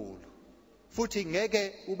 ngolukaNkulunkulu. Futhi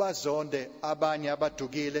ngeke ubazonde abanye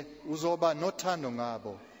abadukile, uzoba nothando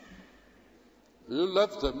ngabo. You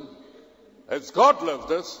love them as God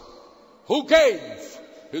loved us, who gave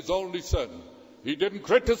his only Son. He didn't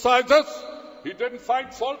criticize us. He didn't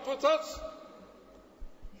find fault with us.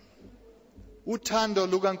 Uthando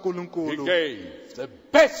He lukaNkulunkulu. gave the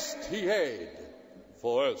best he had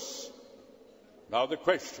for us. Now the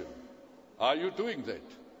question, are you doing that?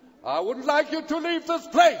 I wouldn't like you to leave this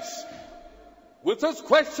place with this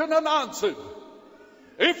question unanswered.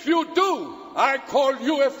 If you do, I call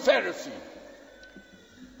you a Pharisee.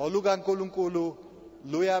 olukaNkulunkulu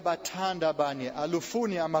luyabathanda abanye,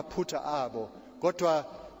 alufuni amaphutha abo, kodwa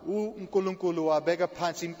uNkulunkulu wabeka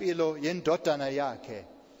phansi impilo yendodana yakhe.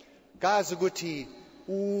 Kazi ukuthi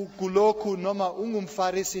ukulokhu noma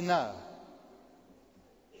ungumfarisi na?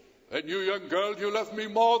 And you young girl, you love me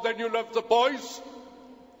more than you love the boys?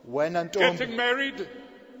 Wena Getting ntombi, married?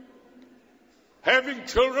 Having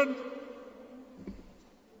children?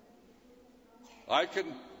 I can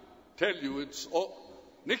tell you, it's all,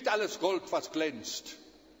 nicht alles Gold was glänzt.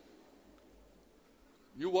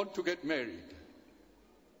 You want to get married.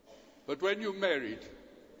 But when you're married,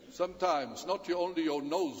 sometimes not only your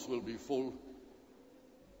nose will be full,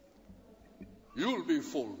 you'll be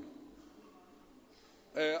full.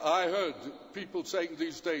 I heard people saying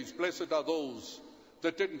these days, blessed are those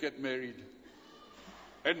that didn't get married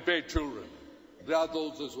and bear children. There are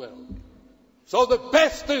those as well. So the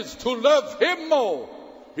best is to love him more.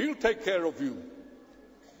 He'll take care of you.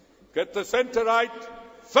 Get the center right.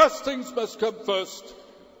 First things must come first.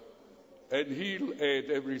 And he'll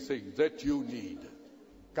add everything that you need.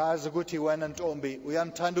 kazi ukuthi wena ntombi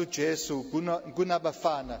uyamthanda uJesu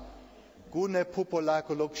kunabafana, kunephupho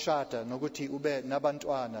lakho lokushada nokuthi ube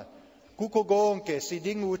nabantwana. Kukho konke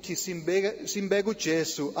sidinga ukuthi simbeke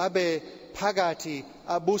uJesu abe phakathi,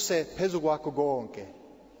 abuse phezu kwakho konke.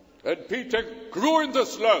 And Peter grew in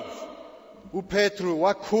this love. uPetru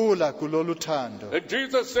wakhula kulolu thando. And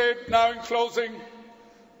Jesus said, now in closing,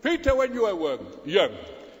 Peter, when you were young,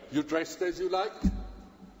 you dressed as you liked.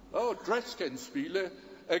 Oh, dress can spielen.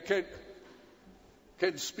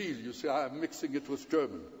 Can spiel. You see, I'm mixing it with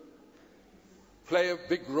German. Play a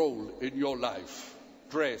big role in your life.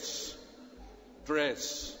 Dress.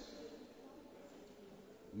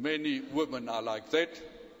 Many women are like that.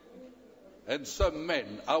 And some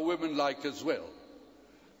men are women like as well.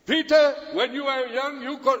 Peter, when you were young,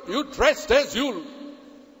 you dressed as you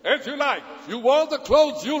liked. You wore the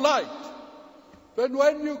clothes you liked. But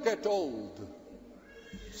when you get old,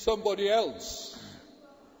 somebody else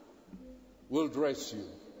will dress you.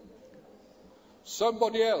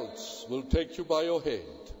 Somebody else will take you by your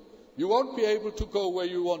hand. You won't be able to go where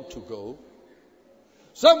you want to go.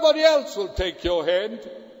 Somebody else will take your hand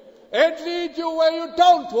and lead you where you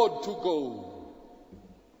don't want to go.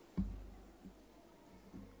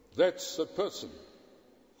 That's a person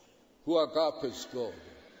who agapes God.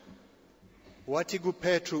 Wathi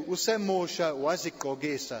kuPetru, usemusha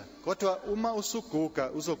wazigqokisa, kodwa uma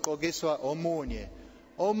usuguga uzogqokiswa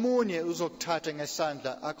omunye uzokuthatha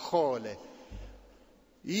ngesandla akuhole.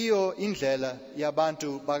 Iyo indlela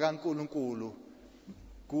yabantu bakaNkulunkulu.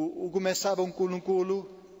 Ukumesaba uNkulunkulu,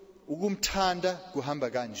 ukumthanda kuhamba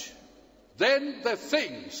kanje. Then the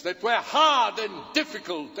things that were hard and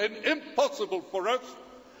difficult and impossible for us,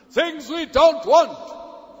 things we don't want,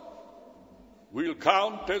 we'll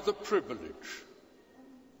count as a privilege.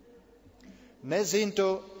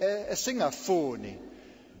 Nezinto esingafuni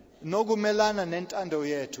nokumelana nentando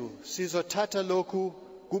yethu, sizothatha lokhu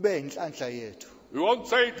kube inhlanhla yettu. We won't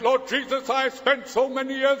say, Lord Jesus, I spent so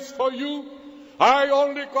many years for you. I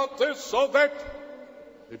only got this so that.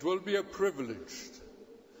 It will be a privilege.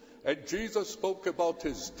 And Jesus spoke about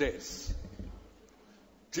his death.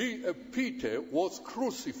 Peter was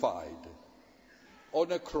crucified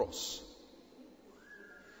on a cross.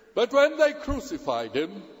 But when they crucified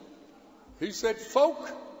him, he said, folk,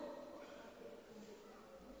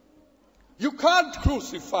 you can't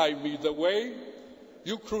crucify me the way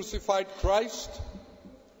you crucified Christ.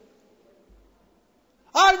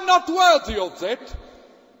 I'm not worthy of that.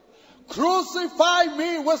 Crucify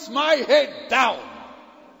me with my head down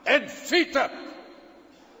and feet up,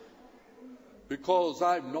 because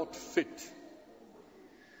I'm not fit.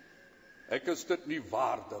 Ek is dit nie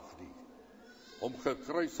waardig nie om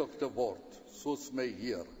gekruisig te word soos my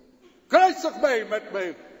Heer. Kruisig my met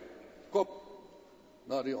my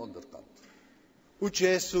naar die ander kant.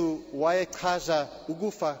 uJesu wayechaza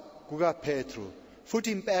ukufa kukaPetru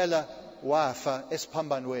futhi impela wafa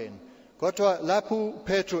esiphambanweni kodwa lapho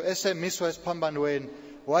uPetru esemiswa esiphambanweni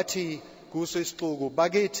wathi kuso isixuku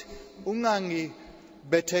bakithi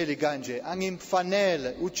ungangibetheli kanje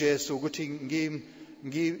angimfanele uJesu ukuthi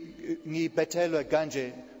ngibethelwe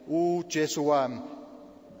kanje uJesu wami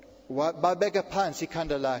babeka phansi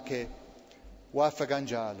ikhanda lakhe wafa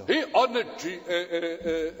kanjalo. He honored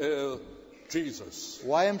Jesus.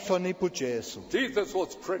 Wayemhlonipha uJesu. Jesus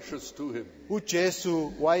was precious to him.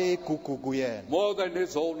 uJesu wayeyigugu kuyena More than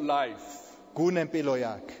his own life kunempilo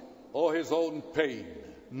yakhe or his own pain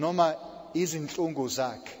noma izinhlungu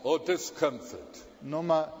zakhe or discomfort.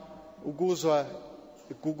 noma ukuzwa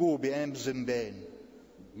kukubi emzimbeni.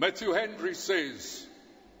 Matthew Henry says,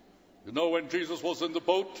 you know, when Jesus was in the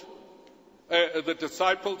boat, the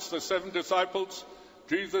disciples, the 7 disciples,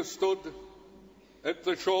 Jesus stood at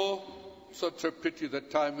the shore. Such a pity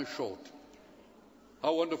that time is short.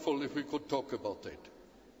 How wonderful if we could talk about that.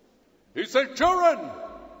 He said, children,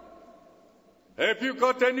 have you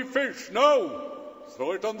got any fish? No.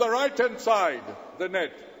 Throw it on the right-hand side, the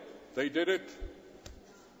net. They did it.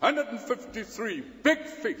 153 big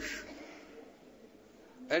fish.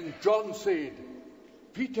 And John said,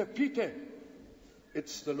 Peter, Peter,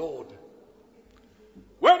 it's the Lord.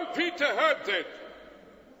 When Peter heard that,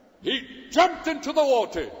 he jumped into the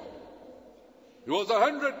water. He was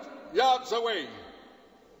 100 yards away.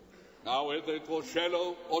 Now, whether it was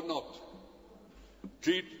shallow or not,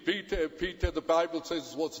 Peter, the Bible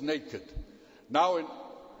says, was naked. Now, in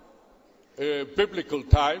biblical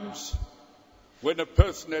times, when a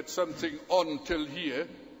person had something on till here,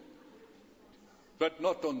 but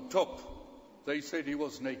not on top, they said he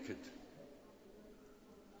was naked.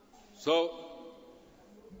 So,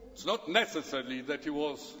 it's not necessarily that he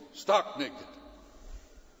was stark naked.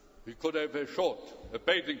 He could have a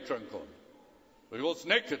bathing trunk on. But he was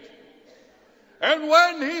naked. And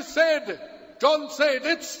when he said, John said,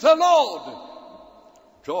 it's the Lord,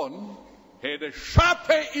 John had a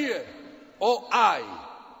sharper ear or eye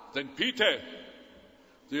than Peter.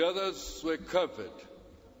 The others were covered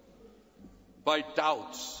by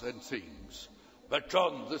doubts and things. But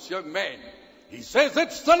John, this young man, he says,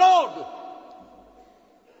 it's the Lord.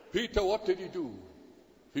 Peter, what did he do?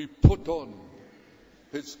 He put on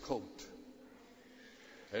his coat.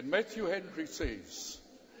 And Matthew Henry says,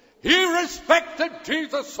 he respected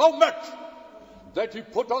Jesus so much that he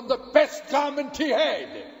put on the best garment he had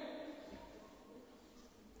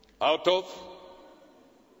out of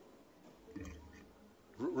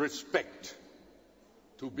respect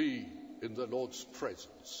to be in the Lord's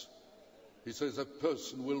presence. He says a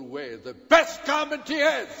person will wear the best garment he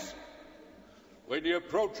has when he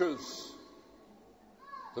approaches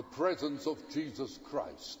the presence of Jesus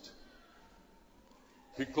Christ.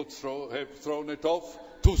 He could have thrown it off.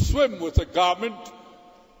 To swim with a garment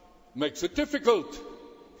makes it difficult.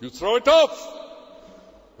 You throw it off.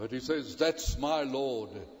 But he says, that's my Lord,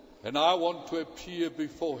 and I want to appear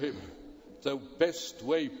before him the best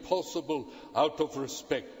way possible out of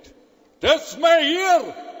respect. That's my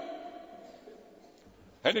ear.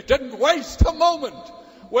 And he didn't waste a moment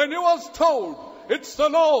when he was told, it's the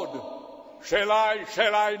Lord. Shall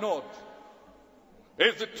I not?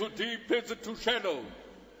 Is it too deep? Is it too shallow?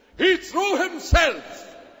 He threw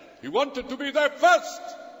himself. He wanted to be there first.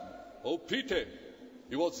 Oh, Peter,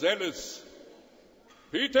 he was zealous.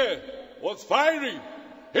 Peter was fiery.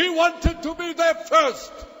 He wanted to be there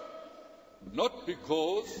first. Not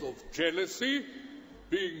because of jealousy,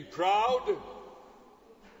 being proud.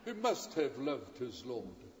 He must have loved his Lord.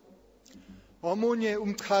 Omunye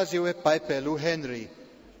umchazi weBhayibheli uHenry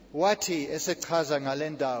wathi esechaza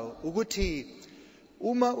ngalendawo ukuthi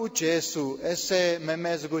uma uJesu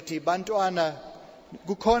esememeza ukuthi bantwana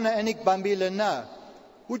kukhona enikubambile na,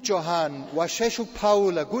 uJohn washesha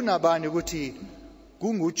ukuphawula kunabani ukuthi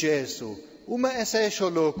kunguJesu. Uma esesho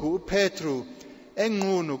lokhu uPetru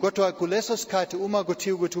enqunu, kodwa kuleso sikhathi uma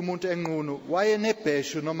kuthiwa ukuthi umuntu enqunu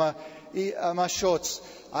wayenebheshu noma ama-shorts,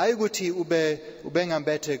 hayi ukuthi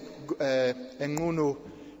ubengambethe enqunu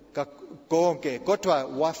konke, kodwa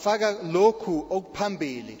wafaka lokhu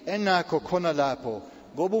okuphambili enakho khona lapho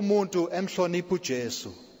ngoba umuntu emhlonipha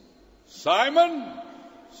uJesu. Simon,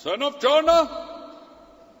 son of Jonah,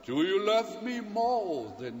 do you love me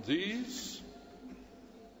more than these?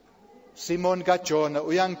 Simon kaJona,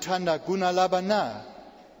 uyangithanda kunalaba na?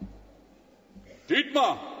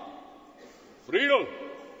 Dietmar, Friedel,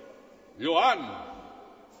 Johann,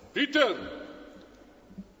 Peter,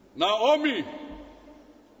 Naomi,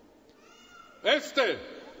 Esther,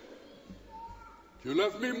 do you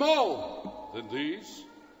love me more than these?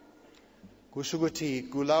 kusho ukuthi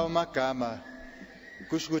kulawo magama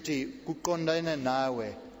kusho ukuthi kuqondane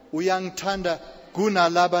nawe uyangithanda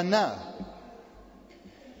kunalaba na.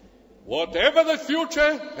 Whatever the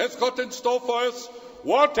future has got in store for us,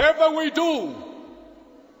 whatever we do,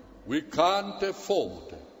 we can't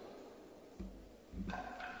afford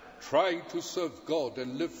trying to serve God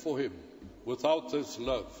and live for Him without this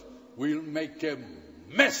love. We'll make a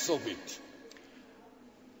mess of it.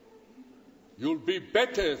 You'll be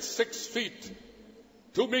better 6 feet,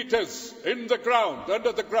 2 meters in the ground,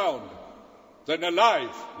 under the ground, than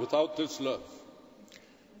alive without this love.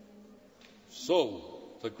 So,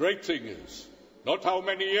 the great thing is, not how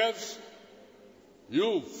many years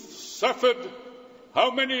you've suffered,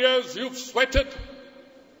 how many years you've sweated.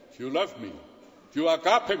 If you love me, if you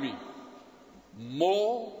agape me,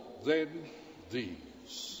 more than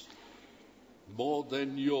these, more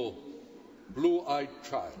than your blue-eyed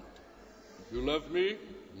child. You love me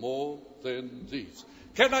more than these.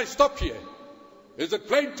 Can I stop here? Is it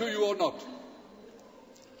plain to you or not?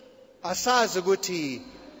 Asazi ukuthi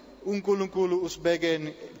uNkulunkulu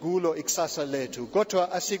usibeke kulo ikusasa lethu,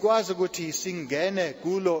 kodwa asikwazi ukuthi singene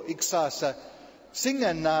kulo ikusasa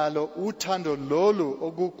singenalo uthando lolu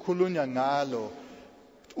okukhulunywa ngalo.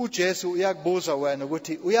 uJesu uyakubuza wena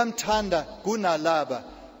ukuthi uyamthanda kunalaba,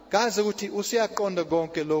 kaze ukuthi usiyaqonda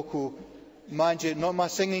konke lokhu manje noma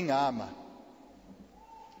sengingama.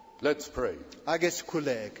 Let's pray. Ake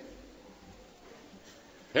sikhuleke.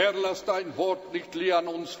 Herr, lass dein Wort nicht leer an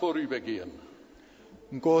uns vorübergehen.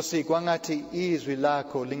 Nkosi, kwangathi izwi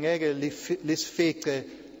lakho lingeke lisifice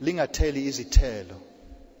lingatheli izithelo.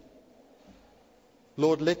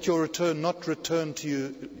 Lord, let your return not return to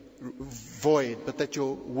you void, but that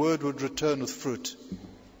your word would return with fruit.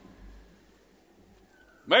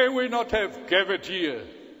 May we not have gathered here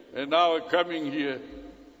and our coming here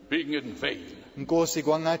being in vain. Nkosi,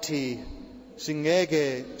 kwangathi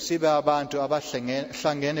singeke sibe abantu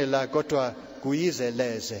abahlangene la kodwa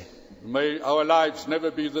kuyizeleze. May our lives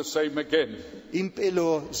never be the same again.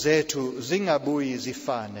 Impilo zethu zingabuyi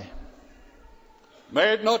zifane.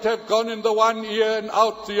 May it not have gone in the one ear and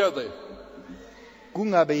out the other,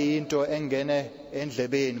 Kungabe into engene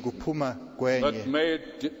endlebeni kuphuma but kwenye. may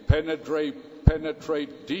it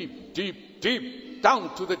penetrate deep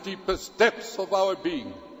down to the deepest depths of our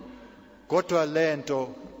being. Kodwa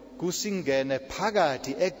lento kusingene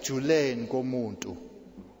phakathi ekujuleni komuntu.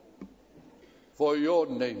 For your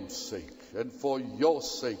name's sake and for your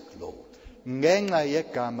sake, Lord. Ngenxa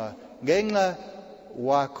yegama, ngenxa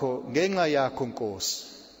yakho Nkosi.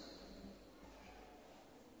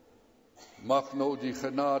 Mag nou die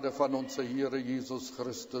genade van onze Here Jesus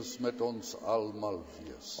Christus met ons almal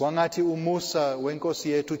wees. Kwangathi umusa wenkosi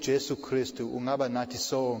yethu Jesu Kristu ungaba nathi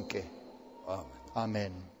sonke. Amen.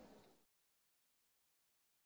 Amen.